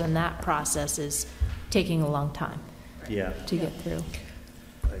repairs, and that process is taking a long time to get through.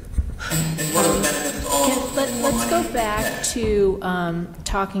 Let's go back to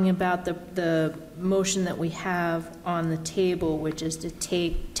talking about the motion that we have on the table, which is to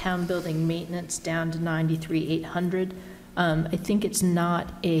take town building maintenance down to $93,800. I think it's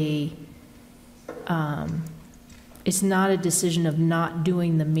not a decision of not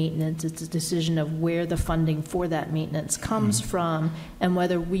doing the maintenance. It's a decision of where the funding for that maintenance comes from, and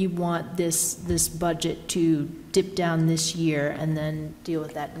whether we want this budget to dip down this year and then deal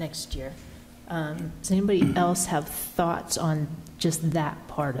with that next year. Does anybody else have thoughts on just that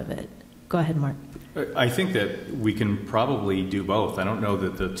part of it? Go ahead, Mark. I think that we can probably do both. I don't know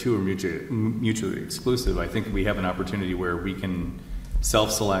that the two are mutually exclusive. I think we have an opportunity where we can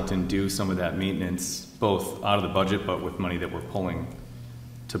self-select and do some of that maintenance both out of the budget but with money that we're pulling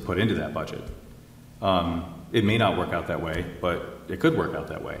to put into that budget. It may not work out that way, but it could work out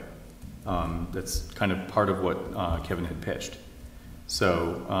that way. That's kind of part of what Kevin had pitched.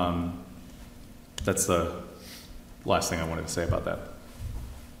 So that's the last thing I wanted to say about that.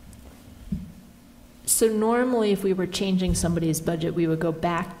 So normally if we were changing somebody's budget, we would go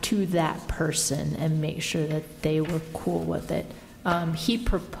back to that person and make sure that they were cool with it. He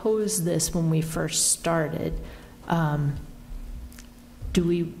proposed this when we first started. Do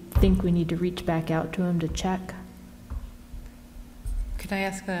we think we need to reach back out to him to check? Could I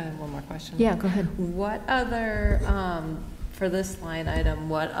ask one more question? Yeah, go ahead. What other, for this line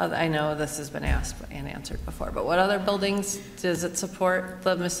item, I know this has been asked and answered before, but what other buildings does it support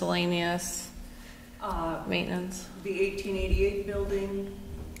the miscellaneous maintenance? The 1888 building,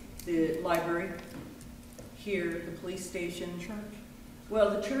 the library, here, the police station. Church. Well,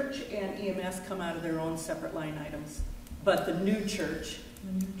 the church and EMS come out of their own separate line items, but the new church,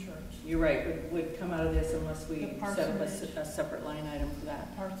 you're right, would come out of this unless we set up a separate line item for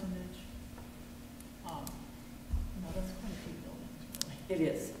that. Parsonage. No, that's quite a few buildings, really.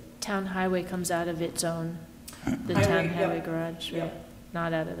 It is. Town highway comes out of its own, the town highway garage, right?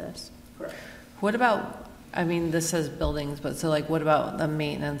 Not out of this. Correct. What about, I mean, this says buildings, but so like, what about the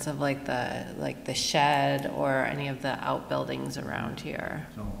maintenance of like the shed or any of the outbuildings around here?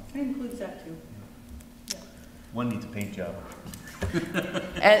 It includes that too. One needs a paint job.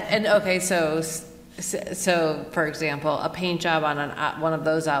 And okay, so So, for example, a paint job on one of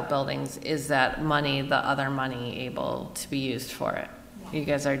those outbuildings, is that money, the other money, able to be used for it? You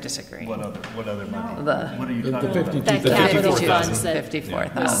guys are disagreeing. What other money? What are you talking about? That capital funds that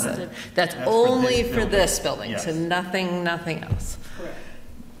 54,000. That's only for this building, Yes. so nothing else. Correct.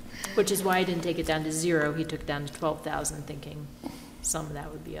 Which is why he didn't take it down to 0. He took it down to 12,000, thinking some of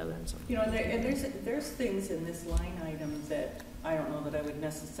that would be other and so forth. You know, and there's things in this line item that I don't know that I would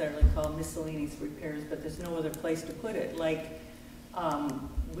necessarily call miscellaneous repairs, but there's no other place to put it. Like,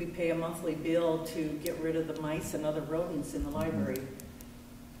 we pay a monthly bill to get rid of the mice and other rodents in the library.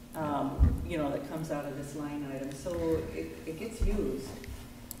 You know, that comes out of this line item, so it gets used.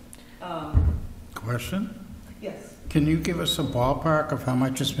 Question? Yes. Can you give us a ballpark of how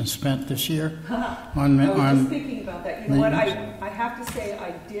much has been spent this year? I was just thinking about that. You know what, I have to say,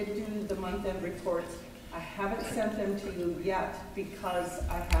 I did do the month-end reports. I haven't sent them to you yet because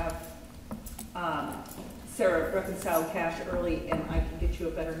I have Sarah reconciled cash early and I can get you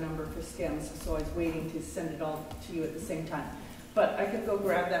a better number for stems, so I was waiting to send it all to you at the same time. But I could go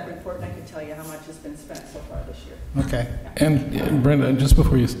grab that report and I can tell you how much has been spent so far this year. Okay. And Brenda, just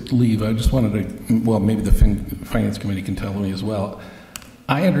before you leave, I just wanted to, well, maybe the Finance Committee can tell me as well.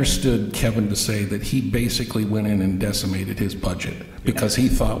 I understood Kevin to say that he basically went in and decimated his budget because he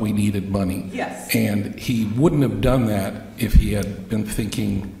thought we needed money. Yes. And he wouldn't have done that if he had been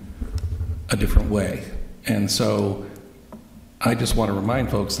thinking a different way. And so I just want to remind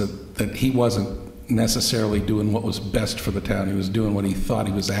folks that he wasn't necessarily doing what was best for the town. He was doing what he thought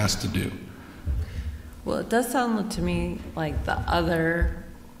he was asked to do. Well, it does sound to me like the other,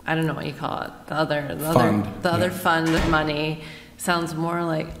 I don't know what you call it, the other fund of money sounds more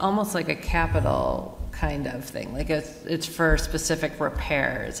like, almost like a capital kind of thing. Like it's for specific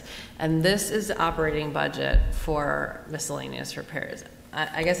repairs. And this is operating budget for miscellaneous repairs.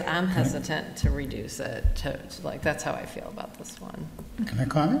 I guess I'm hesitant to reduce it to like, that's how I feel about this one. Can I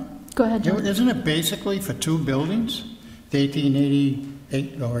comment? Go ahead, John. Isn't it basically for 2 buildings? The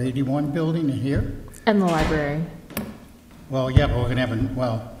 1888 or 81 building in here? And the library. Well, yeah, but we're going to have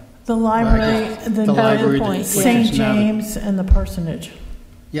the library, the library, St. James, and the parsonage.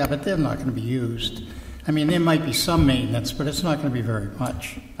 Yeah, but they're not going to be used. I mean, there might be some maintenance, but it's not going to be very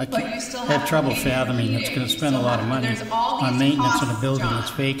much. I have trouble fathoming it's going to spend a lot of money on maintenance in a building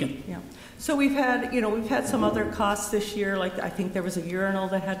that's vacant. Yeah. So we've had some other costs this year. Like I think there was a urinal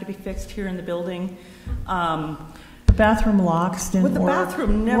that had to be fixed here in the building. The bathroom locks didn't work. The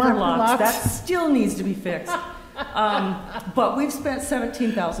bathroom never locks. That still needs to be fixed. But we've spent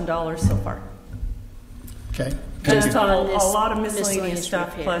 $17,000 so far. Okay. Just on a lot of miscellaneous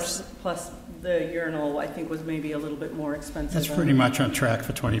stuff, plus the urinal, I think, was maybe a little bit more expensive. That's pretty much on track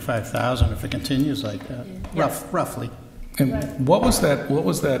for $25,000 if it continues like that, roughly. And what was that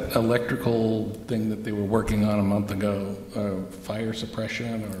electrical thing that they were working on a month ago? Fire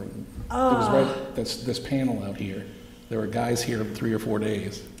suppression, or it was right. This panel out here. There were guys here 3 or 4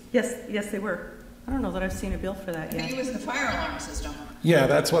 days. Yes, they were. I don't know that I've seen a bill for that yet. I think it was the fire alarm system. Yeah,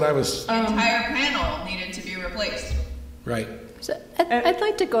 that's what I was. The entire panel needed to be replaced. Right. So I'd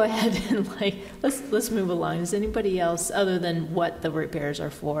like to go ahead and let's move along. Does anybody else, other than what the repairs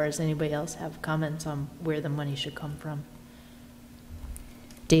are for, does anybody else have comments on where the money should come from?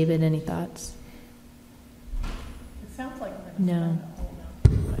 David, any thoughts? It sounds like no.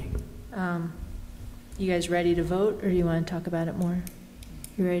 You guys ready to vote, or do you want to talk about it more?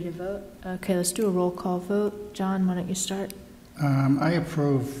 You ready to vote? Okay, let's do a roll call vote. John, why don't you start? I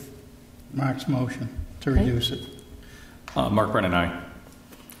approve Mark's motion to reduce it. Mark Brennan, aye.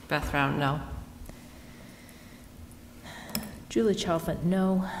 Beth Brown, no. Julie Chalfant,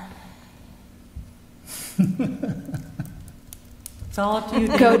 no. It's all up to you,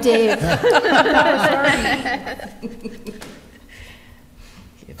 Dave. Go, Dave.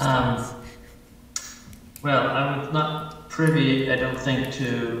 Well, I was not privy, I don't think,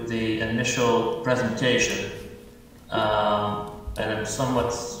 to the initial presentation, and I'm somewhat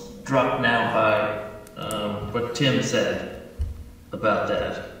struck now by what Tim said about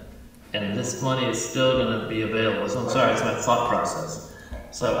that. And this money is still going to be available. So I'm sorry, it's my thought process.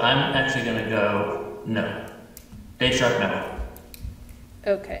 So I'm actually going to go no. Dave Sharp, no.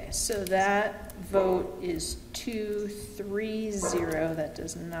 Okay, so that vote is 2-3-0. That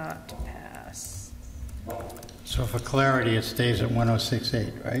does not pass. So for clarity, it stays at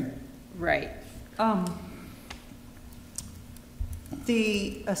 106.8, right? Right.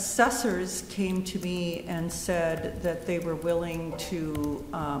 The assessors came to me and said that they were willing to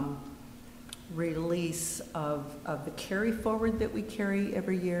release of the carry forward that we carry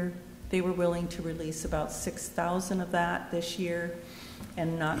every year. They were willing to release about 6,000 of that this year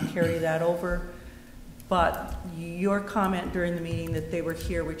and not carry that over. But your comment during the meeting that they were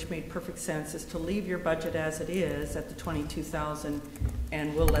here, which made perfect sense, is to leave your budget as it is at the 22,000,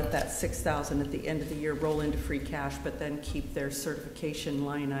 and we'll let that 6,000 at the end of the year roll into free cash, but then keep their certification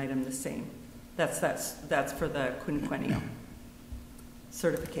line item the same. That's for the quinquennial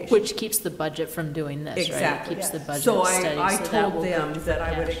certification. Which keeps the budget from doing this, Exactly. right? It keeps the budget So steady. I so that told will them go that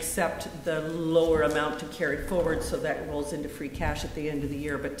I would cash. accept the lower amount to carry forward, so that rolls into free cash at the end of the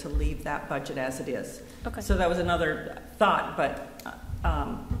year, but to leave that budget as it is. Okay. So that was another thought, but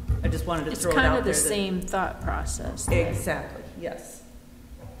I just wanted to It's throw it out there. kind of the that- same thought process. that- Exactly, yes.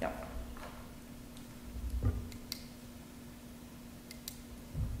 Yep.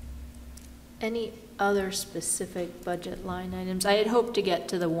 Any other specific budget line items? I had hoped to get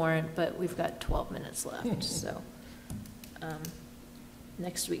to the warrant, but we've got 12 minutes left, so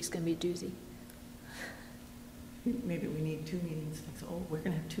next week's going to be a doozy. Maybe we need 2 meetings. Oh, we're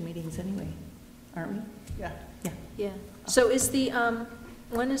going to have 2 meetings anyway, aren't we? Yeah. Yeah. Yeah. So is the,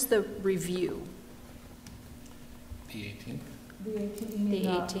 when is the review? The 18th? The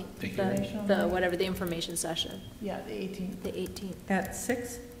 18th. The 18th? The whatever, the information session? Yeah, the 18th. The 18th. At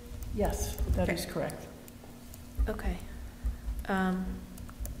 6? Yes, that Okay. is correct. Okay.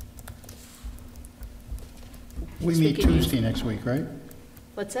 We meet Speaking of- Tuesday next week, right?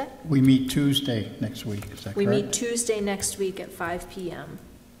 What's that? We meet Tuesday next week, is that correct? We meet Tuesday next week at 5 PM.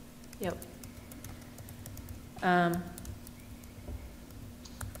 Yep. I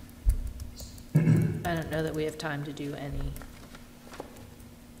don't know that we have time to do any.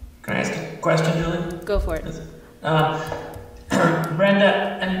 Can I ask a question, Julie? Go for it.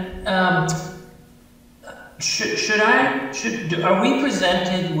 Brenda, and are we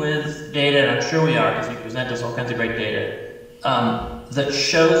presented with data, and I'm sure we are, because you present us all kinds of great data, that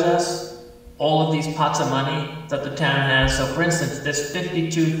shows us all of these pots of money that the town has? So for instance, this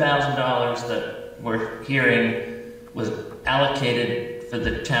 $52,000 that we're hearing was allocated for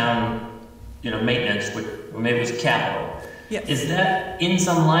the town, maintenance, which or maybe it was capital. Yes. Is that in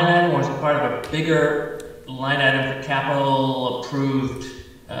some line item, or is it part of a bigger line item for capital approved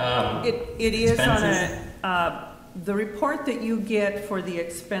It is on expenses? the report that you get for the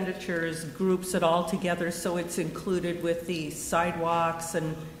expenditures groups it all together, so it's included with the sidewalks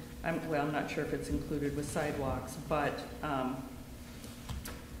and, I'm not sure if it's included with sidewalks, but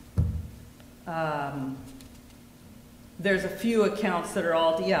there's a few accounts that are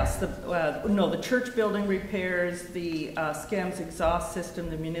all, yes, the church building repairs, the SCEMS exhaust system,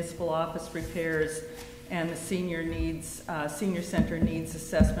 the municipal office repairs, and the senior center needs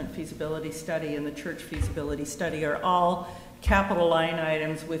assessment feasibility study and the church feasibility study are all capital line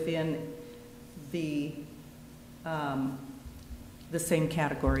items within the same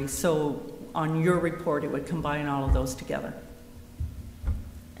category. So on your report, it would combine all of those together.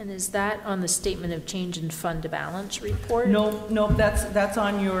 And is that on the statement of change in fund to balance report? No, that's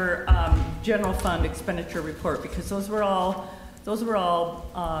on your general fund expenditure report, because those were all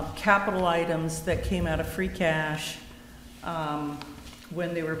capital items that came out of free cash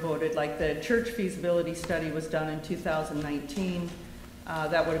when they were voted. Like the church feasibility study was done in 2019.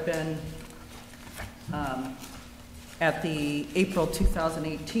 That would have been at the April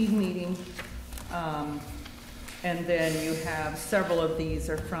 2018 meeting. And then you have several of these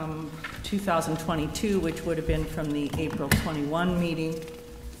are from 2022, which would have been from the April 21 meeting.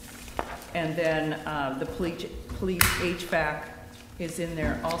 And then the police HVAC is in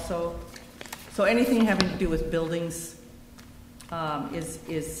there also. So anything having to do with buildings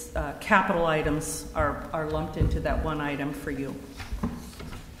is capital items are lumped into that one item for you.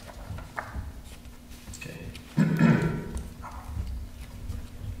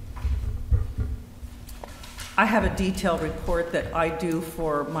 I have a detailed report that I do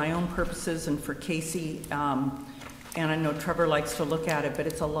for my own purposes and for Casey, and I know Trevor likes to look at it, but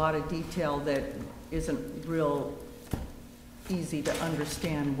it's a lot of detail that isn't real easy to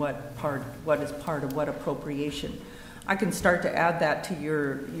understand what is part of what appropriation. I can start to add that to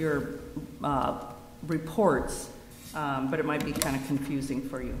your reports, but it might be kind of confusing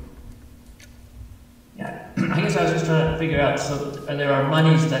for you. Yeah, I guess I was just trying to figure out, so there are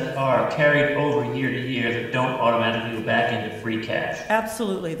monies that are carried over year to year that don't automatically go back into free cash.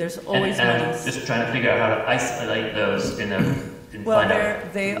 Absolutely, there's always and monies. I'm just trying to figure out how to isolate those and Well, find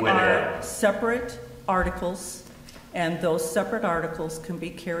out they where they are separate articles, and those separate articles can be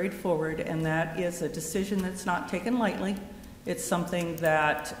carried forward, and that is a decision that's not taken lightly. It's something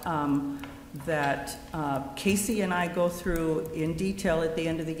that Casey and I go through in detail at the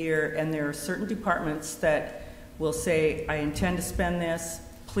end of the year, and there are certain departments that will say, I intend to spend this,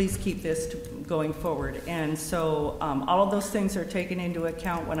 please keep this going forward. And so all of those things are taken into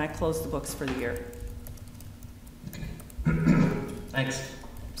account when I close the books for the year. Thanks.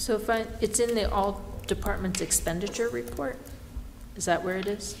 So it's in the all departments expenditure report? Is that where it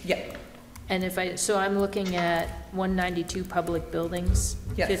is? Yeah. And so I'm looking at 192 public buildings,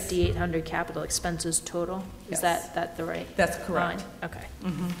 Yes. 5,800 capital expenses total? Is Yes. that the right That's correct. line? Okay.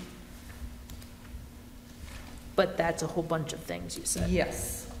 Mm-hmm. But that's a whole bunch of things you said.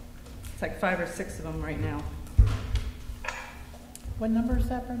 Yes. It's like 5 or 6 of them right now. What number is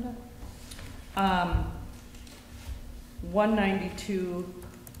that, Brenda? 192,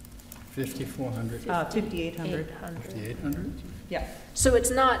 5,400. 5,800. 5,800? Yeah. So it's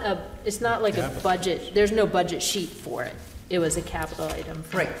not like a budget, there's no budget sheet for it. It was a capital item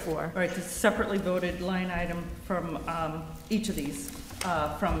for. Right, it's a separately voted line item from each of these,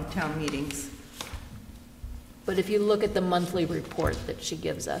 from town meetings. But if you look at the monthly report that she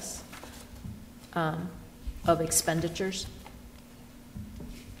gives us of expenditures,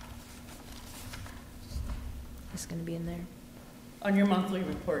 it's going to be in there. On your monthly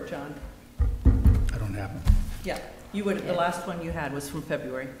report, John. I don't have it. Yeah, you would, the last one you had was from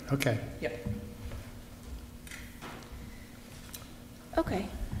February. Okay. Yep. Okay.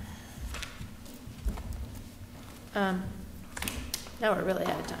 Now we're really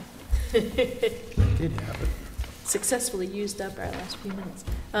out of time. I did have it. Successfully used up our last few minutes.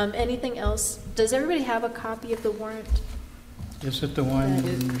 Anything else? Does everybody have a copy of the warrant? Is it the one,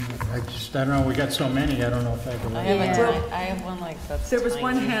 I don't know, we got so many, I don't know if I can. I have one like that's There was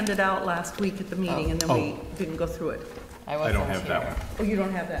one tiny. handed out last week at the meeting, and then we didn't go through it. I don't have that one. Oh, you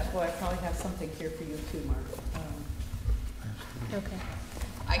don't have that? Well, I probably have something here for you too, Mark. Okay.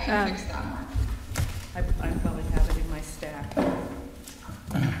 I can fix that, Mark. I probably have it in my stack.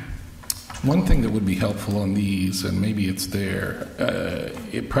 One thing that would be helpful on these, and maybe it's there,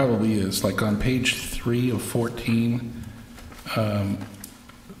 it probably is, like on page 3 of 14,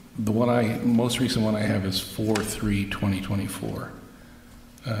 the most recent one I have is 4/3/2024.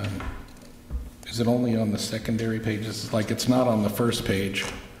 Is it only on the secondary pages? Like, it's not on the first page.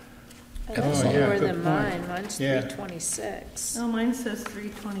 That's yeah, more good than point. mine. Mine's Yeah. 326. Oh, mine says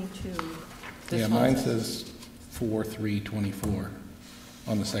 322. Yeah, mine says 4/3/24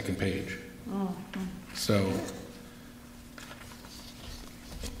 on the second page. Oh, So,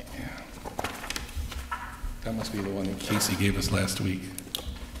 that must be the one that Casey gave us last week.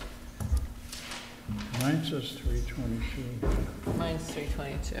 Mine says 322. Mine's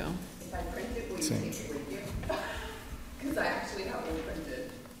 322. If I print it, will you Same. take it with you? Because I actually have one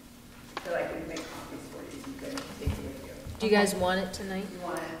printed that I can make copies for you. You can take it with you. Do you guys want it tonight? You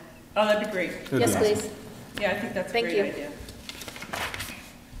want it? Oh, that'd be great. Yes, please. Yeah, I think that's a Thank great you. idea.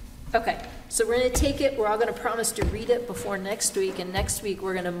 Okay, so we're going to take it, we're all going to promise to read it before next week, and next week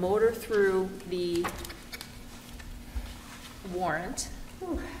we're going to motor through the warrant,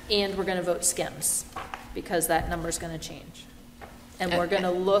 and we're going to vote skims, because that number's going to change. And we're going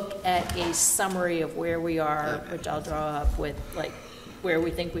to look at a summary of where we are, which I'll draw up with, like, where we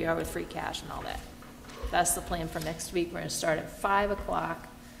think we are with free cash and all that. That's the plan for next week. We're going to start at 5 o'clock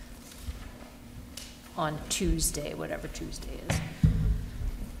on Tuesday, whatever Tuesday is.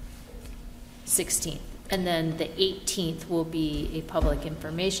 16th. And then the 18th will be a public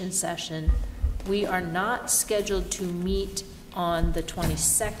information session. We are not scheduled to meet on the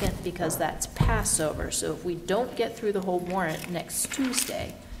 22nd because that's Passover. So if we don't get through the whole warrant next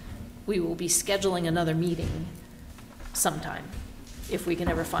Tuesday, we will be scheduling another meeting sometime, if we can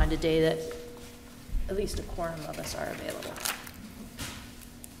ever find a day that at least a quorum of us are available.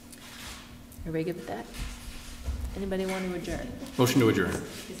 Everybody good with that? Anybody want to adjourn? Motion to adjourn.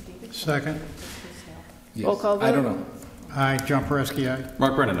 Second. Yes. Roll call vote? I don't know. Aye, John Pereski, aye.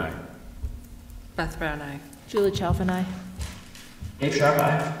 Mark Brennan, aye. Beth Brown, aye. Julie Chalfin, aye. Dave Sharp,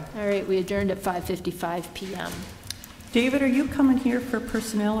 aye. All right, we adjourned at 5:55 p.m. David, are you coming here for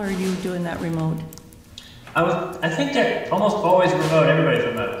personnel, or are you doing that remote? I think they're almost always remote, everybody's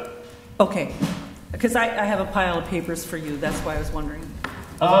remote. Okay, because I have a pile of papers for you, that's why I was wondering.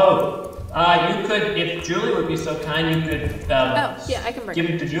 Oh, you could, if Julie would be so kind, you could, Oh, yeah, I can bring give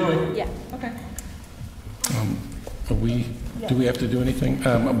it. it to Julie. Yeah. Okay. Do we have to do anything?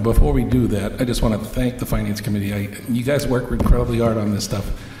 Before we do that, I just want to thank the Finance Committee. You guys work incredibly hard on this stuff,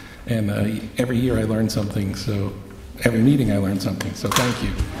 and every year I learn something, so every meeting I learn something, so thank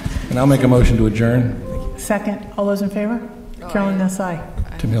you. And I'll make a motion to adjourn. Second, all those in favor? Carolyn Ness, aye.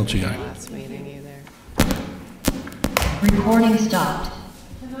 Tim Hilchey, aye. Last meeting either. Recording stopped.